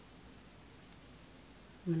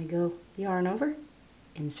 I'm going to go yarn over,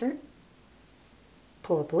 insert,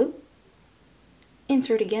 pull up a loop,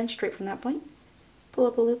 insert again straight from that point, pull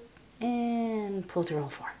up a loop, and pull through all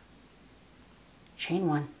 4. Chain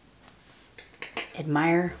 1.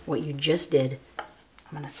 Admire what you just did. I'm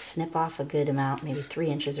going to snip off a good amount, maybe 3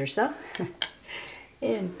 inches or so,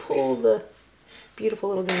 and pull the beautiful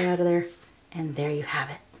little guy out of there, and there you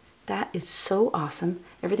have it. That is so awesome.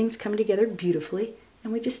 Everything's coming together beautifully,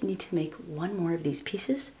 and we just need to make 1 more of these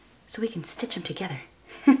pieces so we can stitch them together.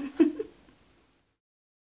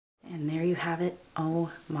 And there you have it.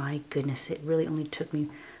 Oh my goodness, it really only took me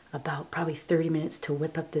about probably 30 minutes to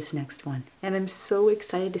whip up this next one. And I'm so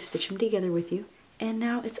excited to stitch them together with you. And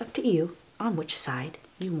now it's up to you on which side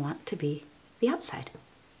you want to be the outside.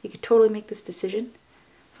 You could totally make this decision.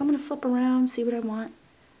 So I'm going to flip around, see what I want.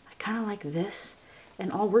 I kind of like this.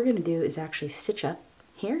 And all we're going to do is actually stitch up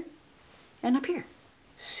here and up here.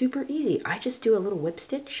 Super easy. I just do a little whip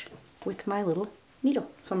stitch with my little needle.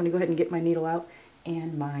 So I'm going to go ahead and get my needle out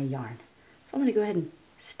and my yarn. So I'm going to go ahead and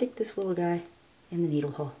stick this little guy in the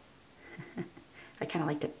needle hole. I kind of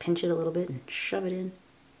like to pinch it a little bit and shove it in and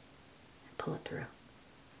pull it through.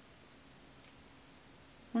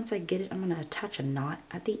 Once I get it, I'm going to attach a knot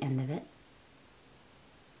at the end of it.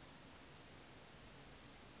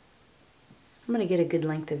 I'm going to get a good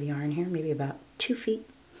length of yarn here, maybe about 2 feet,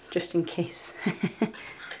 just in case.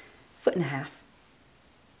 1.5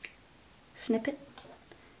 feet. Snip it,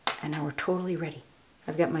 and now we're totally ready.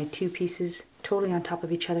 I've got my 2 pieces totally on top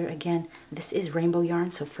of each other. Again, this is rainbow yarn,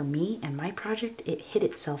 so for me and my project, it hid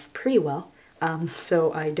itself pretty well.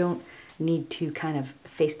 So I don't need to kind of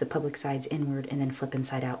face the public sides inward and then flip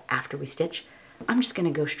inside out after we stitch. I'm just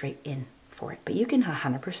going to go straight in for it, but you can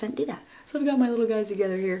 100% do that. So I've got my little guys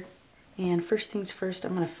together here. And first things first,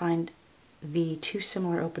 I'm going to find the 2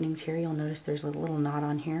 similar openings here. You'll notice there's a little knot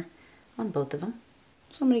on here on both of them.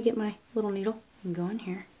 So I'm going to get my little needle and go in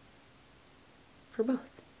here for both.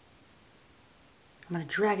 I'm going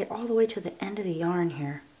to drag it all the way to the end of the yarn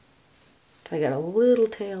here till I got a little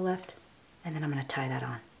tail left, and then I'm going to tie that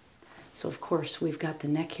on. So of course we've got the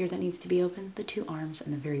neck here that needs to be open, the 2 arms,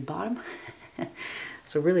 and the very bottom.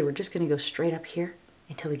 So really we're just going to go straight up here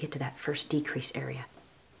until we get to that first decrease area.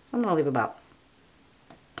 I'm going to leave about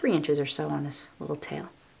 3 inches or so on this little tail.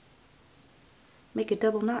 Make a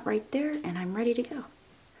double knot right there, and I'm ready to go.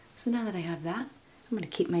 So now that I have that, I'm going to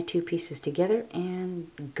keep my 2 pieces together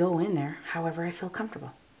and go in there however I feel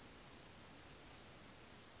comfortable.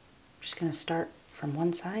 I'm just going to start from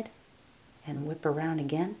one side and whip around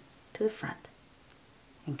again to the front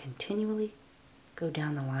and continually go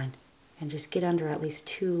down the line and just get under at least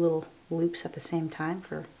 2 little loops at the same time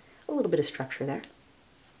for a little bit of structure there.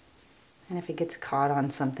 And if it gets caught on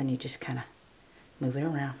something, you just kind of move it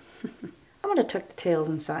around. I'm going to tuck the tails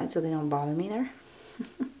inside so they don't bother me there.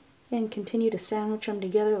 And continue to sandwich them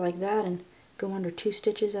together like that and go under 2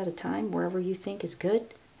 stitches at a time wherever you think is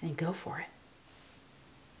good and go for it.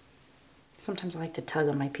 Sometimes I like to tug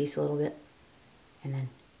on my piece a little bit and then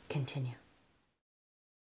continue.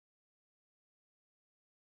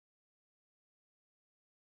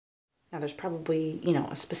 Now there's probably,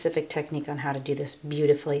 a specific technique on how to do this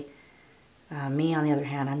beautifully. Me, on the other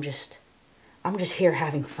hand, I'm just here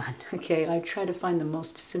having fun. Okay, I try to find the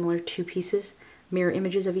most similar 2 pieces, mirror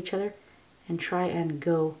images of each other, and try and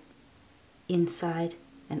go inside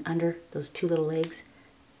and under those 2 little legs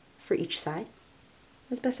for each side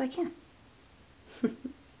as best I can.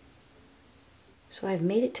 So I've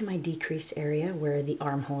made it to my decrease area where the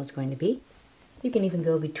armhole is going to be. You can even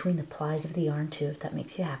go between the plies of the yarn too, if that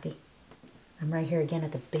makes you happy. I'm right here again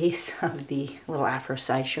at the base of the little afro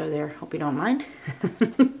sideshow there. Hope you don't mind.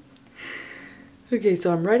 Okay,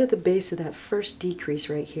 so I'm right at the base of that first decrease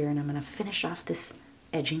right here, and I'm going to finish off this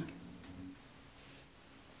edging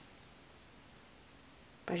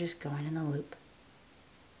by just going in the loop.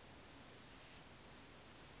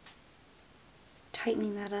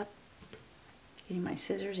 Tightening that up, getting my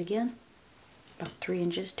scissors again, about 3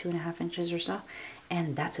 inches, 2.5 inches or so,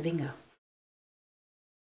 and that's a bingo.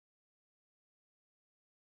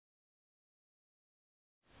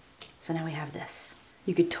 So now we have this.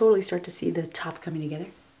 You could totally start to see the top coming together.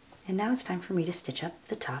 And now it's time for me to stitch up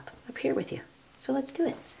the top up here with you. So let's do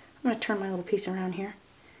it. I'm going to turn my little piece around here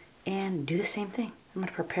and do the same thing. I'm going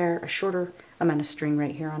to prepare a shorter amount of string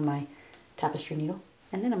right here on my tapestry needle,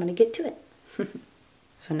 and then I'm going to get to it.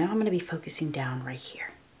 So now I'm going to be focusing down right here.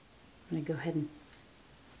 I'm going to go ahead and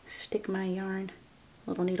stick my yarn,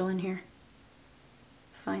 little needle in here,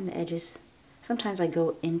 find the edges. Sometimes I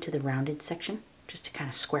go into the rounded section just to kind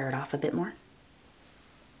of square it off a bit more.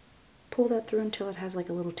 Pull that through until it has like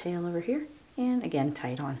a little tail over here, and again, tie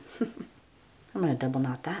it on. I'm going to double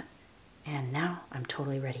knot that, and now I'm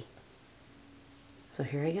totally ready. So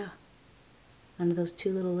here I go. Under those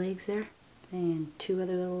 2 little legs there, and 2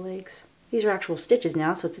 other little legs. These are actual stitches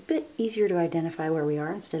now, so it's a bit easier to identify where we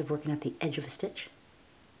are instead of working at the edge of a stitch,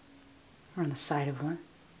 or on the side of one.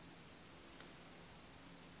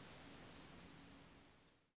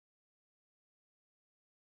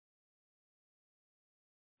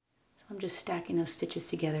 I'm just stacking those stitches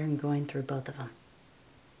together and going through both of them.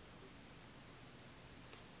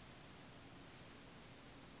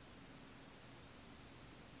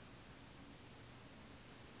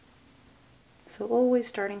 So always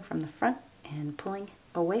starting from the front and pulling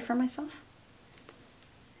away from myself.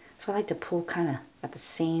 So I like to pull kind of at the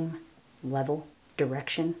same level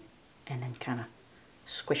direction and then kind of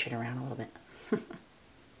squish it around a little bit.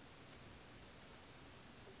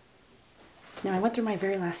 Now I went through my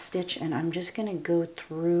very last stitch, and I'm just going to go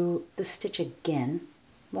through the stitch again,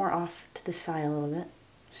 more off to the side a little bit,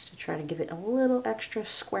 just to try to give it a little extra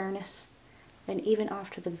squareness, and even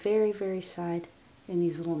off to the very, very side in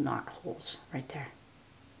these little knot holes right there.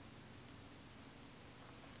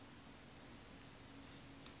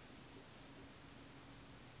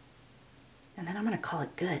 And then I'm going to call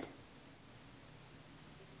it good.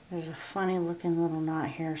 There's a funny looking little knot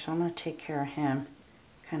here, so I'm going to take care of him.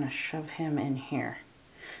 Kind of shove him in here.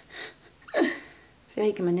 See how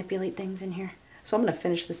you can manipulate things in here? So I'm going to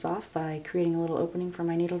finish this off by creating a little opening for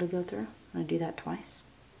my needle to go through. I'm going to do that twice.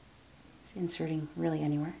 Just inserting really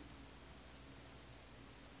anywhere.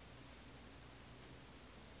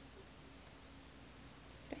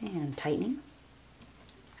 And tightening,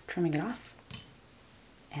 trimming it off.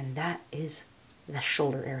 And that is the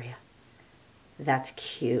shoulder area. That's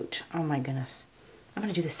cute. Oh my goodness. I'm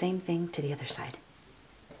going to do the same thing to the other side.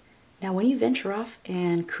 Now when you venture off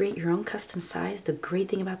and create your own custom size, the great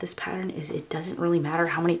thing about this pattern is it doesn't really matter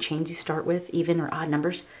how many chains you start with, even or odd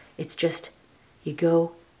numbers. It's just you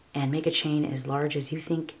go and make a chain as large as you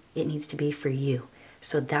think it needs to be for you.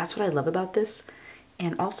 So that's what I love about this.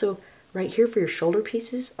 And also right here for your shoulder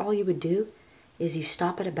pieces, all you would do is you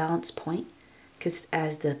stop at a balance point, because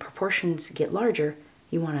as the proportions get larger,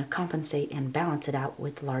 you want to compensate and balance it out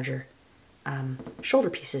with larger shoulder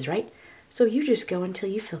pieces, right? So you just go until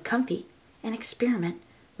you feel comfy and experiment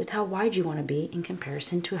with how wide you want to be in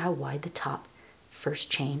comparison to how wide the top first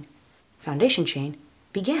chain, foundation chain,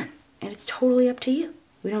 began. And it's totally up to you.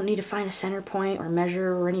 We don't need to find a center point or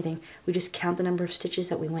measure or anything. We just count the number of stitches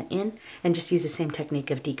that we went in and just use the same technique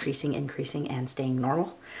of decreasing, increasing, and staying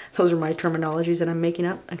normal. Those are my terminologies that I'm making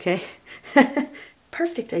up, okay?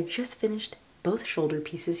 Perfect, I just finished both shoulder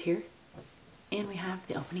pieces here. And we have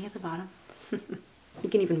the opening at the bottom. You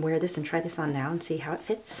can even wear this and try this on now and see how it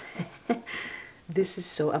fits. This is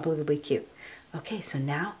so unbelievably cute. Okay, so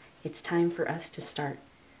now it's time for us to start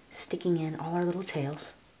sticking in all our little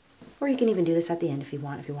tails. Or you can even do this at the end if you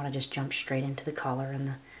want to just jump straight into the collar and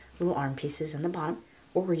the little arm pieces and the bottom.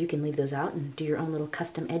 Or you can leave those out and do your own little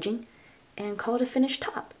custom edging and call it a finished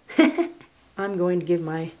top. I'm going to give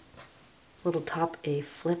my little top a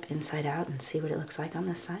flip inside out and see what it looks like on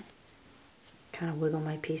this side. Kind of wiggle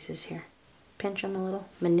my pieces here. Pinch them a little,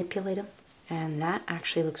 manipulate them, and that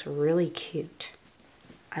actually looks really cute.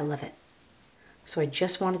 I love it. So I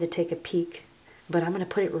just wanted to take a peek, but I'm going to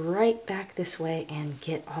put it right back this way and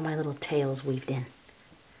get all my little tails weaved in.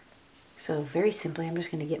 So very simply, I'm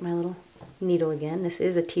just going to get my little needle again. This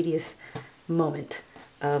is a tedious moment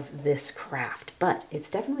of this craft, but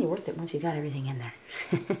it's definitely worth it once you got everything in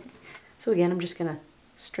there. So again, I'm just going to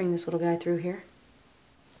string this little guy through here.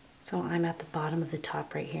 So I'm at the bottom of the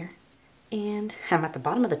top right here. And I'm at the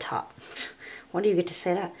bottom of the top. When do you get to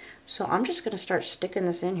say that? So I'm just going to start sticking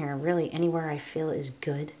this in here, really anywhere I feel is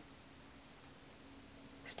good.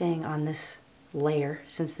 Staying on this layer,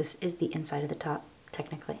 since this is the inside of the top,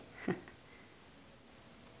 technically.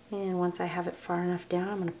 And once I have it far enough down,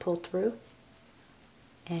 I'm going to pull through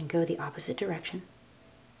and go the opposite direction.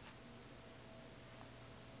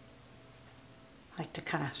 I like to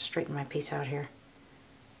kind of straighten my piece out here.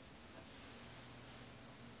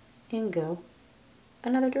 And go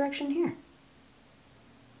another direction here.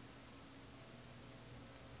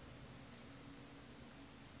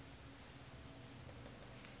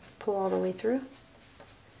 Pull all the way through.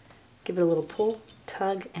 Give it a little pull,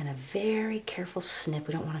 tug, and a very careful snip.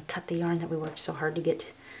 We don't want to cut the yarn that we worked so hard to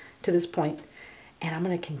get to this point. And I'm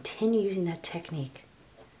going to continue using that technique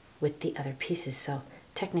with the other pieces. So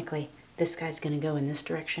technically, this guy's going to go in this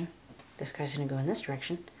direction. This guy's going to go in this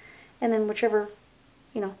direction. And then whichever,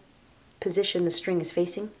 position the string is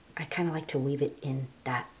facing, I kind of like to weave it in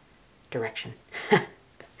that direction.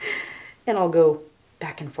 And I'll go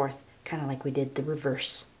back and forth, kind of like we did the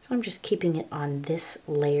reverse. So I'm just keeping it on this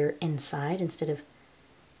layer inside instead of,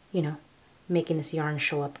 making this yarn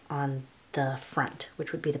show up on the front,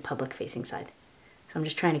 which would be the public facing side. So I'm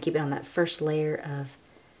just trying to keep it on that first layer of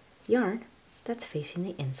yarn that's facing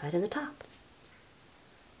the inside of the top.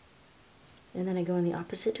 And then I go in the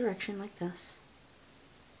opposite direction like this.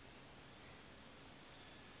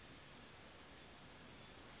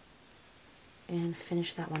 And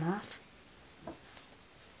finish that one off.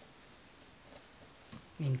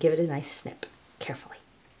 And give it a nice snip, carefully.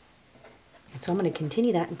 And so I'm going to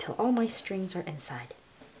continue that until all my strings are inside.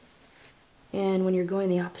 And when you're going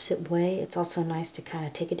the opposite way, it's also nice to kind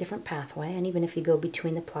of take a different pathway. And even if you go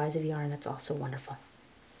between the plies of yarn, that's also wonderful.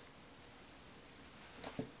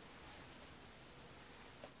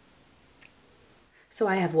 So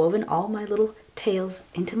I have woven all my little tails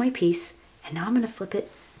into my piece. And now I'm going to flip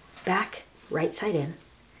it back right side in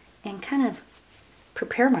and kind of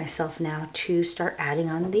prepare myself now to start adding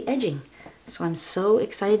on the edging. So I'm so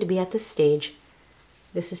excited to be at this stage.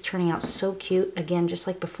 This is turning out so cute. Again, just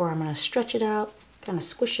like before, I'm going to stretch it out, kind of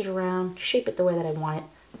squish it around, shape it the way that I want it,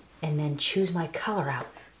 and then choose my color out.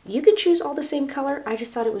 You could choose all the same color. I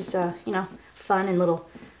just thought it was, fun and little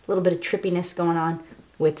bit of trippiness going on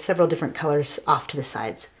with several different colors off to the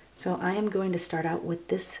sides. So I am going to start out with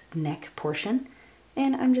this neck portion,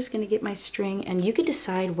 and I'm just going to get my string, and you could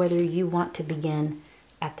decide whether you want to begin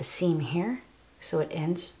at the seam here, so it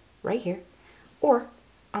ends right here, or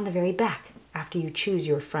on the very back. After you choose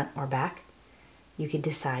your front or back, you could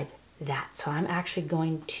decide that. So I'm actually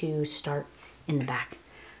going to start in the back.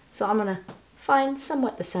 So I'm going to find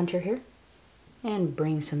somewhat the center here and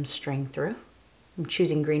bring some string through. I'm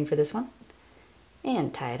choosing green for this one.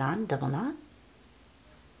 And tie it on, double knot.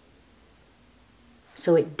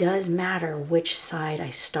 So it does matter which side I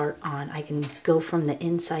start on. I can go from the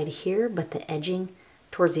inside here, but the edging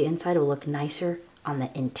towards the inside will look nicer on the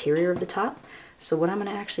interior of the top. So what I'm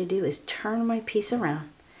going to actually do is turn my piece around,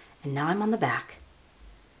 and now I'm on the back.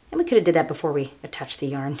 And we could have did that before we attached the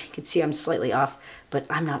yarn. You can see I'm slightly off, but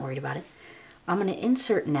I'm not worried about it. I'm going to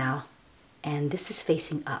insert now, and this is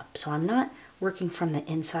facing up. So I'm not working from the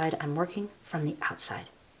inside, I'm working from the outside.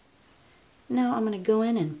 Now I'm going to go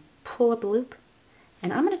in and pull up a loop,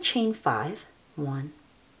 and I'm going to chain 5. 1,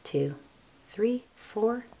 2, 3,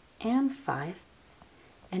 4, and 5.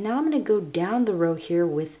 And now I'm going to go down the row here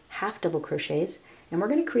with half double crochets, and we're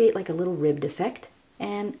going to create like a little ribbed effect,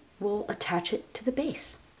 and we'll attach it to the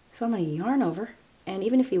base. So I'm going to yarn over, and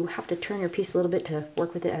even if you have to turn your piece a little bit to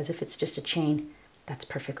work with it as if it's just a chain, that's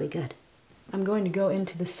perfectly good. I'm going to go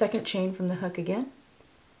into the second chain from the hook again.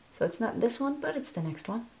 So it's not this one, but it's the next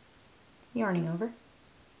one. Yarning over,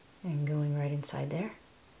 and going right inside there,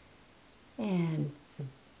 and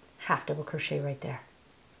half double crochet right there.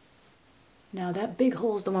 Now that big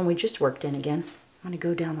hole is the one we just worked in again. I'm going to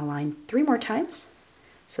go down the line 3 more times.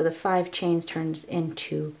 So the 5 chains turns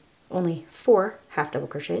into only 4 half double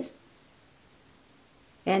crochets.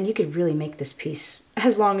 And you could really make this piece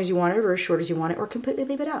as long as you want it, or as short as you want it, or completely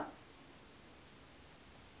leave it out.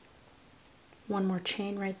 1 more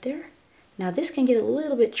chain right there. Now this can get a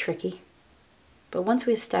little bit tricky, but once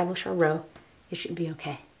we establish our row, it should be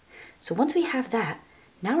okay. So once we have that,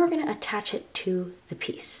 now we're going to attach it to the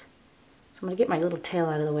piece. I'm going to get my little tail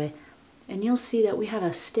out of the way, and you'll see that we have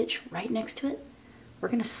a stitch right next to it. We're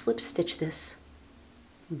going to slip stitch this,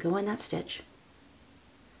 go in that stitch,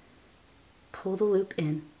 pull the loop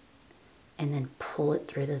in, and then pull it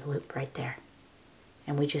through the loop right there.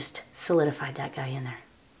 And we just solidified that guy in there.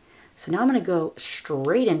 So now I'm going to go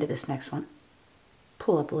straight into this next one,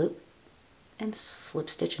 pull up a loop, and slip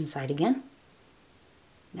stitch inside again.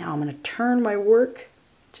 Now I'm going to turn my work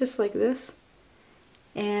just like this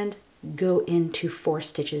and go into 4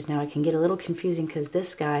 stitches. Now it can get a little confusing because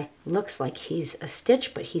this guy looks like he's a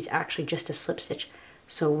stitch, but he's actually just a slip stitch.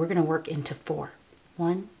 So we're going to work into 4.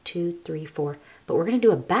 1, 2, 3, 4. But we're going to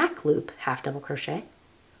do a back loop half double crochet.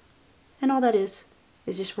 And all that is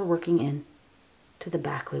just we're working in to the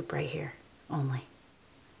back loop right here only.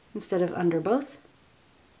 Instead of under both,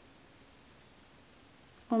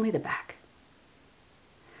 only the back.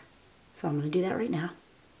 So I'm going to do that right now.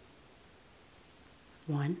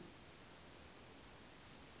 1,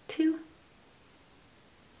 2,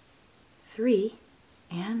 3,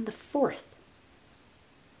 and the 4th.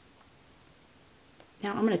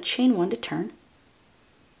 Now I'm going to chain 1 to turn.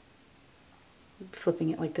 Flipping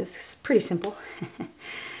it like this is pretty simple.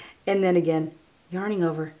 And then again, yarning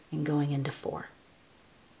over and going into 4.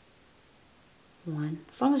 1,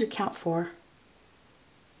 as long as we count 4,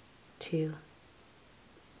 2,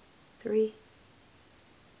 3,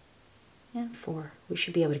 and 4. We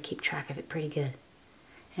should be able to keep track of it pretty good.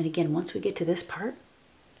 And again, once we get to this part,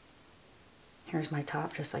 here's my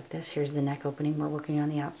top just like this. Here's the neck opening. We're working on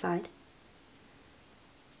the outside.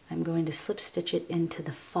 I'm going to slip stitch it into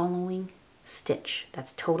the following stitch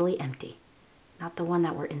that's totally empty. Not the one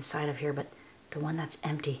that we're inside of here, but the one that's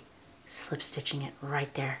empty. Slip stitching it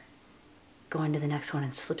right there. Going to the next one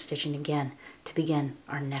and slip stitching again to begin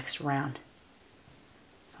our next round.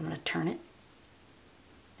 So I'm going to turn it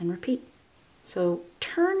and repeat. So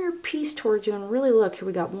turn your piece towards you and really look. Here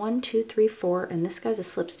we got 1, 2, 3, 4, and this guy's a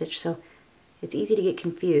slip stitch, so it's easy to get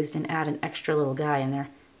confused and add an extra little guy in there.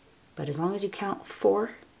 But as long as you count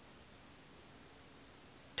 4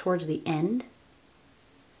 towards the end,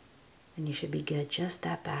 then you should be good. Just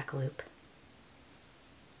that back loop.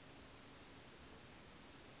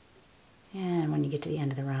 And when you get to the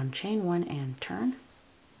end of the round, chain 1 and turn.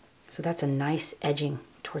 So that's a nice edging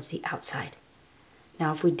towards the outside.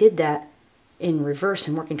 Now if we did that in reverse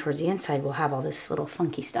and working towards the inside, we'll have all this little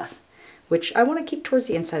funky stuff, which I want to keep towards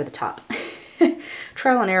the inside of the top.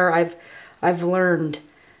 Trial and error, I've learned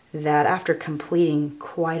that after completing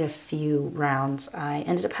quite a few rounds, I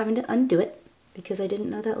ended up having to undo it because I didn't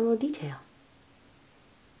know that little detail.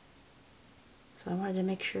 So I wanted to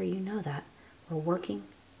make sure you know that. We're working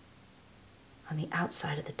on the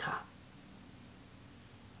outside of the top.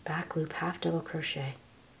 Back loop, half double crochet.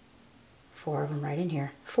 4 of them right in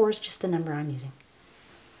here. 4 is just the number I'm using.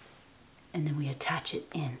 And then we attach it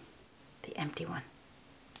in the empty one.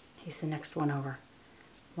 Here's the next one over.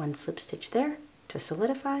 1 slip stitch there to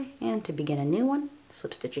solidify, and to begin a new one,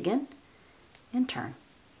 slip stitch again and turn.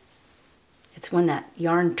 It's when that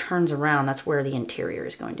yarn turns around, that's where the interior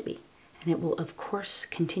is going to be. And it will of course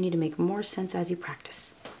continue to make more sense as you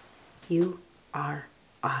practice. You are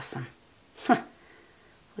awesome.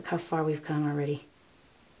 Look how far we've come already.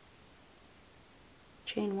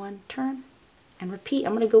 Chain 1, turn, and repeat.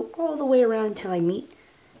 I'm going to go all the way around until I meet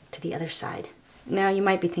to the other side. Now you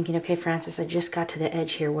might be thinking, okay, Frances, I just got to the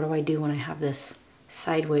edge here. What do I do when I have this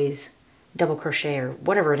sideways double crochet or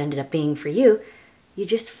whatever it ended up being for you? You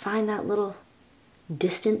just find that little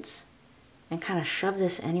distance and kind of shove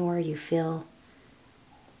this anywhere you feel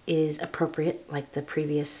is appropriate, like the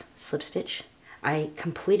previous slip stitch. I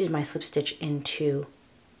completed my slip stitch into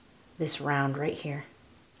this round right here.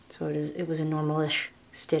 So it was a normal-ish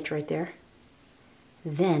stitch right there.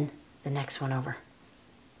 Then the next one over,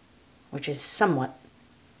 which is somewhat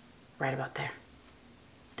right about there.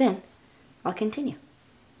 Then I'll continue.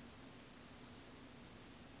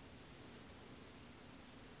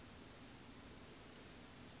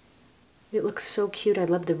 It looks so cute. I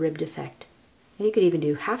love the ribbed effect. And you could even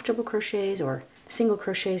do half double crochets or single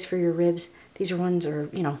crochets for your ribs. These ones are,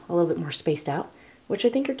 you know, a little bit more spaced out, which I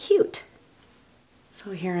think are cute.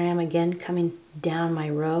 So here I am again coming down my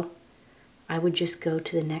row. I would just go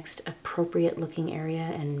to the next appropriate looking area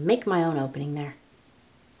and make my own opening there.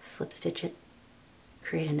 Slip stitch it,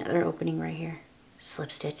 create another opening right here,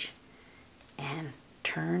 slip stitch, and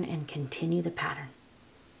turn and continue the pattern.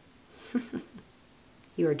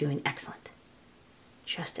 You are doing excellent.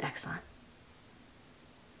 Just excellent.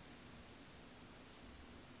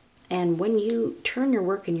 And when you turn your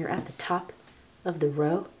work and you're at the top of the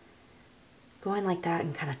row, going like that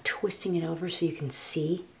and kind of twisting it over so you can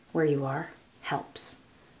see where you are helps.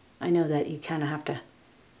 I know that you kind of have to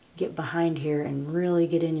get behind here and really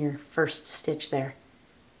get in your first stitch there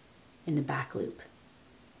in the back loop.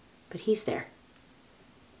 But he's there.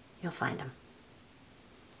 You'll find him.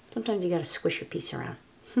 Sometimes you got to squish your piece around.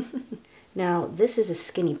 Now this is a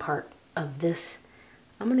skinny part of this.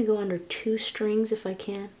 I'm going to go under 2 strings if I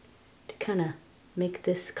can to kind of make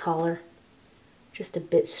this collar just a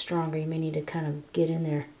bit stronger. You may need to kind of get in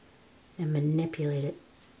there and manipulate it,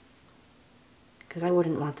 because I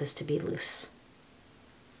wouldn't want this to be loose.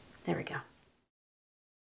 There we go.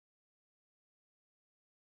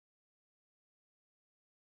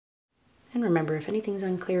 And remember, if anything's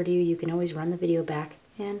unclear to you, you can always run the video back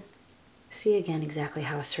and see again exactly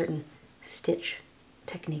how a certain stitch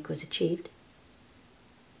technique was achieved.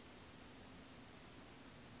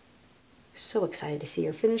 So excited to see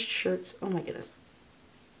your finished shirts. Oh my goodness.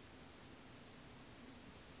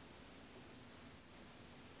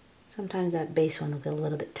 Sometimes that base one will get a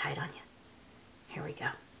little bit tight on you. Here we go.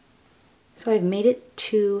 So I've made it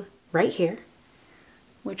to right here,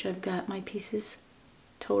 which I've got my pieces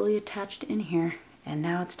totally attached in here, and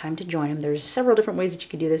now it's time to join them. There's several different ways that you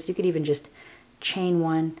could do this. You could even just chain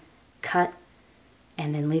one, cut,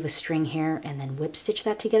 and then leave a string here and then whip stitch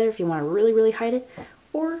that together if you want to really hide it.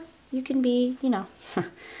 Or you can be, you know,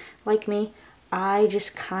 like me. I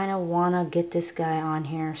just kind of want to get this guy on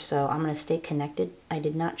here, so I'm going to stay connected. I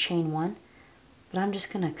did not chain one, but I'm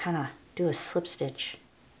just going to kind of do a slip stitch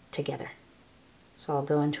together. So I'll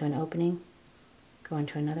go into an opening, go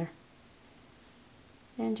into another,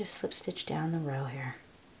 and just slip stitch down the row here,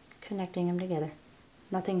 connecting them together.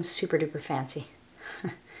 Nothing super duper fancy.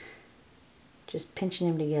 Just pinching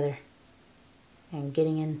them together and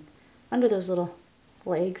getting in under those little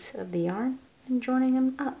legs of the yarn and joining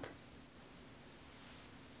them up.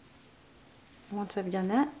 Once I've done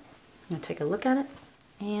that, I'm going to take a look at it,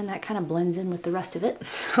 and that kind of blends in with the rest of it.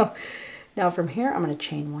 So now from here, I'm going to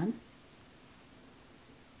chain one,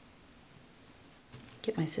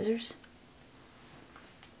 get my scissors,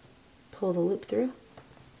 pull the loop through,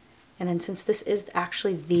 and then since this is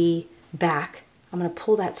actually the back, I'm going to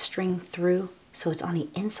pull that string through so it's on the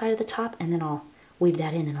inside of the top, and then I'll weave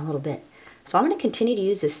that in a little bit. So I'm going to continue to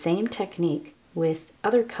use the same technique with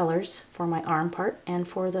other colors for my arm part and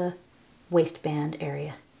for the waistband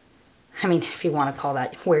area. I mean, if you want to call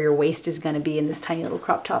that where your waist is going to be in this tiny little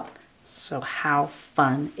crop top. So how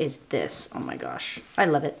fun is this? Oh my gosh, I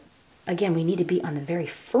love it. Again, we need to be on the very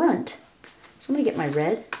front. So I'm going to get my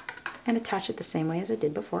red and attach it the same way as I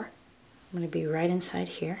did before. I'm going to be right inside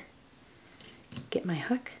here. Get my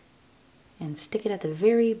hook and stick it at the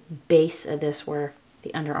very base of this where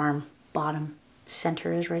the underarm bottom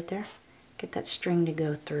center is right there. Get that string to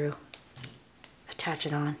go through. Attach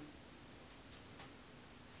it on.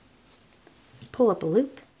 Pull up a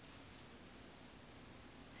loop.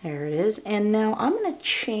 There it is. And now I'm going to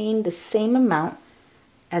chain the same amount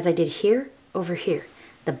as I did here over here.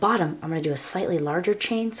 The bottom, I'm going to do a slightly larger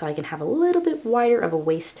chain so I can have a little bit wider of a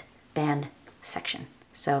waistband section.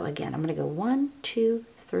 So again, I'm going to go 1, 2,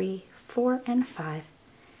 3, 4, and 5,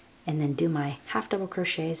 and then do my half double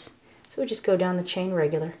crochets. So we just go down the chain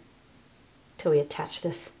regular till we attach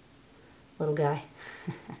this little guy.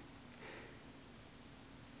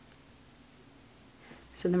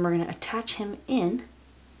 So then we're going to attach him in,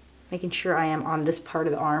 making sure I am on this part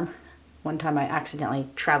of the arm. One time I accidentally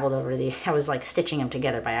traveled over I was like stitching them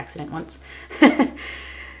together by accident once.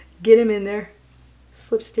 Get him in there,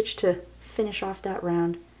 slip stitch to finish off that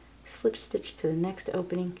round, slip stitch to the next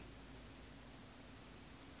opening,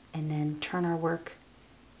 and then turn our work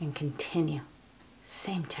and continue.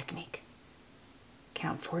 Same technique.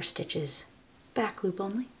 Count 4 stitches, back loop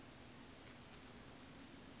only,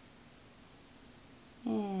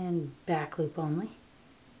 and back loop only,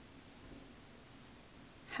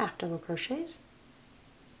 half double crochets,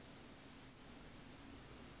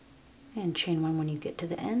 and chain one when you get to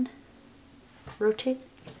the end, rotate.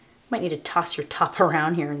 Might need to toss your top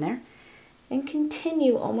around here and there, and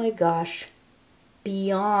continue. Oh my gosh,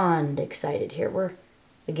 beyond excited here. We're,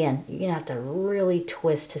 again, you're gonna have to really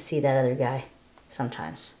twist to see that other guy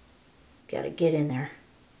sometimes. Gotta get in there.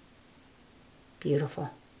 Beautiful.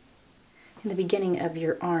 In the beginning of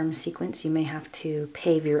your arm sequence, you may have to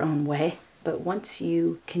pave your own way, but once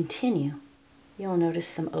you continue, you'll notice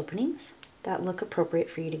some openings that look appropriate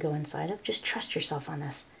for you to go inside of. Just trust yourself on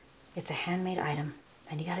this. It's a handmade item,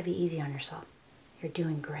 and you gotta be easy on yourself. You're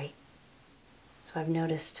doing great. So I've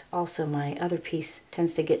noticed also my other piece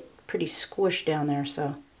tends to get pretty squished down there,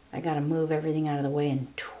 so I gotta move everything out of the way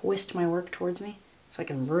and twist my work towards me so I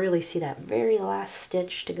can really see that very last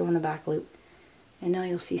stitch to go in the back loop. And now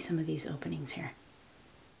you'll see some of these openings here.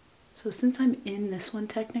 So since I'm in this one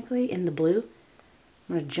technically, in the blue,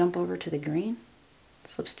 I'm going to jump over to the green,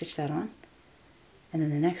 slip stitch that on, and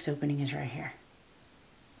then the next opening is right here.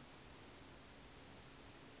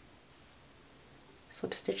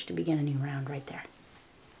 Slip stitch to begin a new round right there.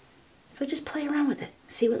 So just play around with it,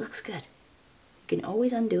 see what looks good. You can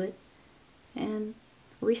always undo it and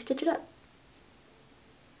restitch it up.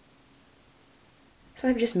 So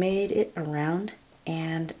I've just made it around,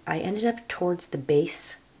 and I ended up towards the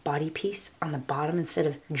base body piece on the bottom instead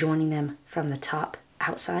of joining them from the top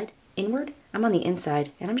outside inward. I'm on the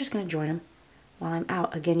inside, and I'm just going to join them while I'm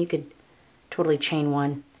out. Again, you could totally chain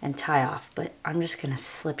one and tie off, but I'm just going to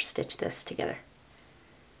slip stitch this together.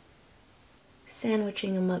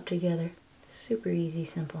 Sandwiching them up together. Super easy,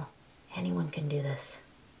 simple. Anyone can do this.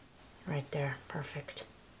 Right there, perfect.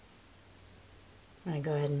 I'm going to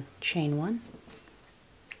go ahead and chain one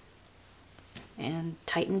and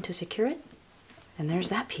tighten to secure it. And there's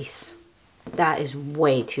that piece. That is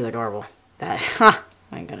way too adorable. That,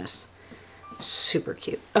 my goodness, super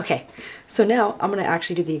cute. Okay, so now I'm going to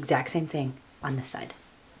actually do the exact same thing on this side.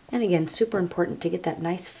 And again, super important to get that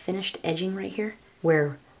nice finished edging right here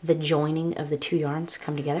where the joining of the two yarns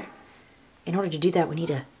come together. In order to do that, we need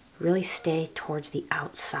to really stay towards the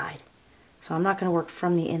outside. So I'm not going to work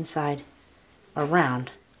from the inside around.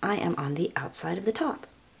 I am on the outside of the top.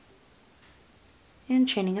 And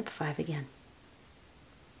chaining up 5 again.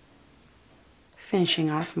 Finishing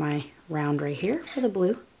off my round right here for the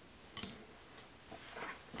blue.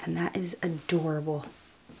 And that is adorable.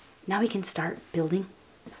 Now we can start building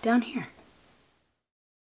down here.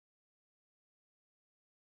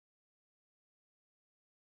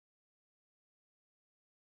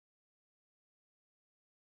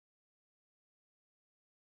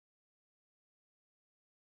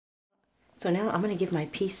 So now I'm going to give my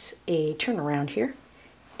piece a turnaround here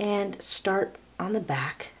and start on the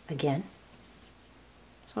back again.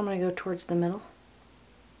 So I'm going to go towards the middle,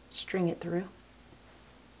 string it through,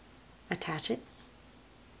 attach it,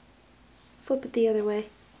 flip it the other way,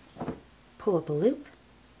 pull up a loop,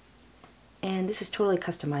 and this is totally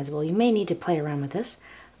customizable. You may need to play around with this.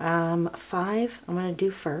 5 I'm going to do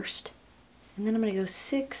first, and then I'm going to go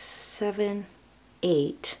 6, 7,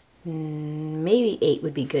 8. Maybe 8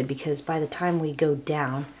 would be good because by the time we go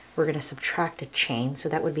down, we're going to subtract a chain, so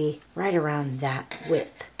that would be right around that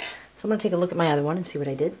width. So I'm going to take a look at my other one and see what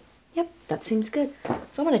I did. Yep, that seems good.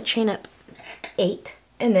 So I'm going to chain up 8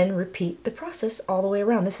 and then repeat the process all the way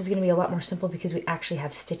around. This is going to be a lot more simple because we actually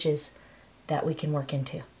have stitches that we can work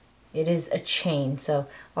into. It is a chain, so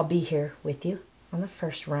I'll be here with you on the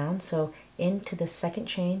first round. So into the second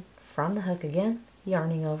chain from the hook again,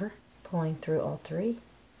 yarning over, pulling through all 3.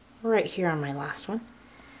 Right here on my last one.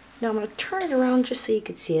 Now I'm going to turn it around just so you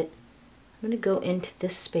could see it. I'm going to go into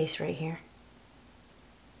this space right here.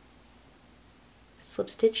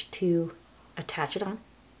 Slip stitch to attach it on.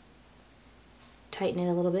 Tighten it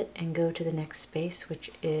a little bit and go to the next space,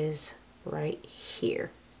 which is right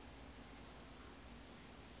here.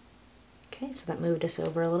 Okay, so that moved us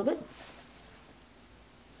over a little bit.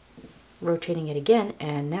 Rotating it again,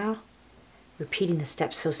 and now repeating the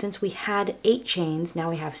steps. So since we had 8 chains,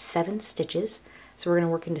 now we have 7 stitches. So we're going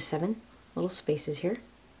to work into 7 little spaces here.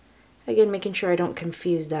 Again, making sure I don't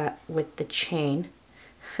confuse that with the chain,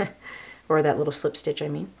 or that little slip stitch, I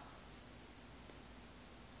mean.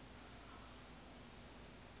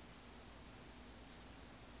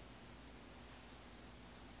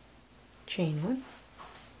 Chain 1,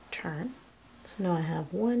 turn. So now I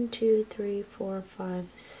have 1, 2, 3, 4, 5,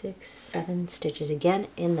 6, 7 stitches again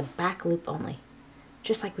in the back loop only,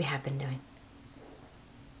 just like we have been doing.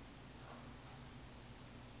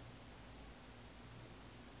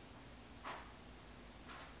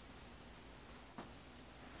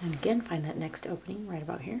 And again, find that next opening right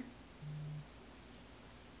about here.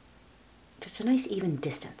 Just a nice even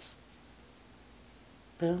distance.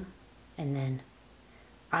 Boom, and then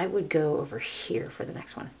I would go over here for the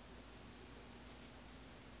next one.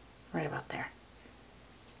 Right about there.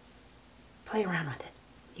 Play around with it.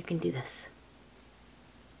 You can do this.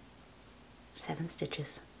 7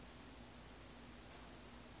 stitches.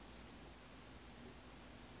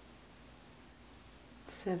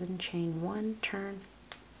 Seven, chain 1, turn,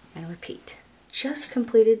 and repeat. Just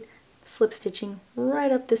completed slip stitching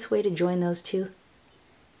right up this way to join those two.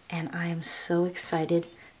 And I am so excited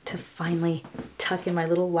to finally tuck in my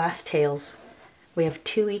little last tails. We have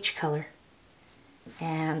 2 each color.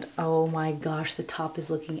 And oh my gosh, the top is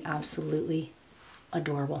looking absolutely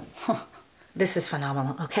adorable. This is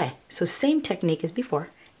phenomenal. Okay, so same technique as before.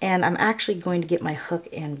 And I'm actually going to get my hook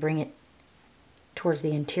and bring it towards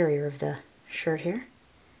the interior of the shirt here.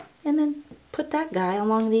 And then put that guy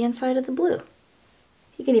along the inside of the blue.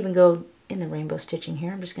 He can even go in the rainbow stitching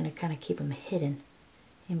here. I'm just going to kind of keep him hidden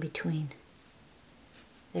in between.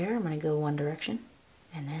 There, I'm going to go one direction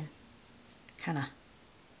and then kind of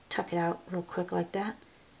tuck it out real quick like that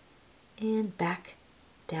and back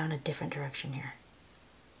down a different direction here.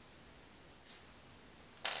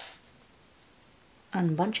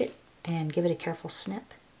 Unbunch it and give it a careful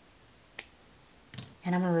snip.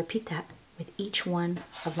 And I'm going to repeat that with each one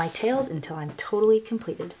of my tails until I'm totally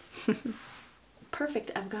completed.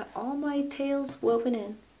 Perfect, I've got all my tails woven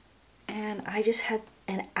in, and I just had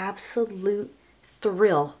an absolute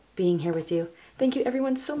thrill being here with you. Thank you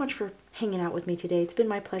everyone so much for hanging out with me today. It's been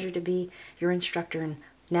my pleasure to be your instructor and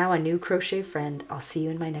now a new crochet friend. I'll see you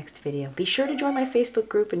in my next video. Be sure to join my Facebook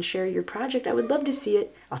group and share your project. I would love to see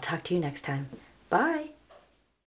it. I'll talk to you next time. Bye!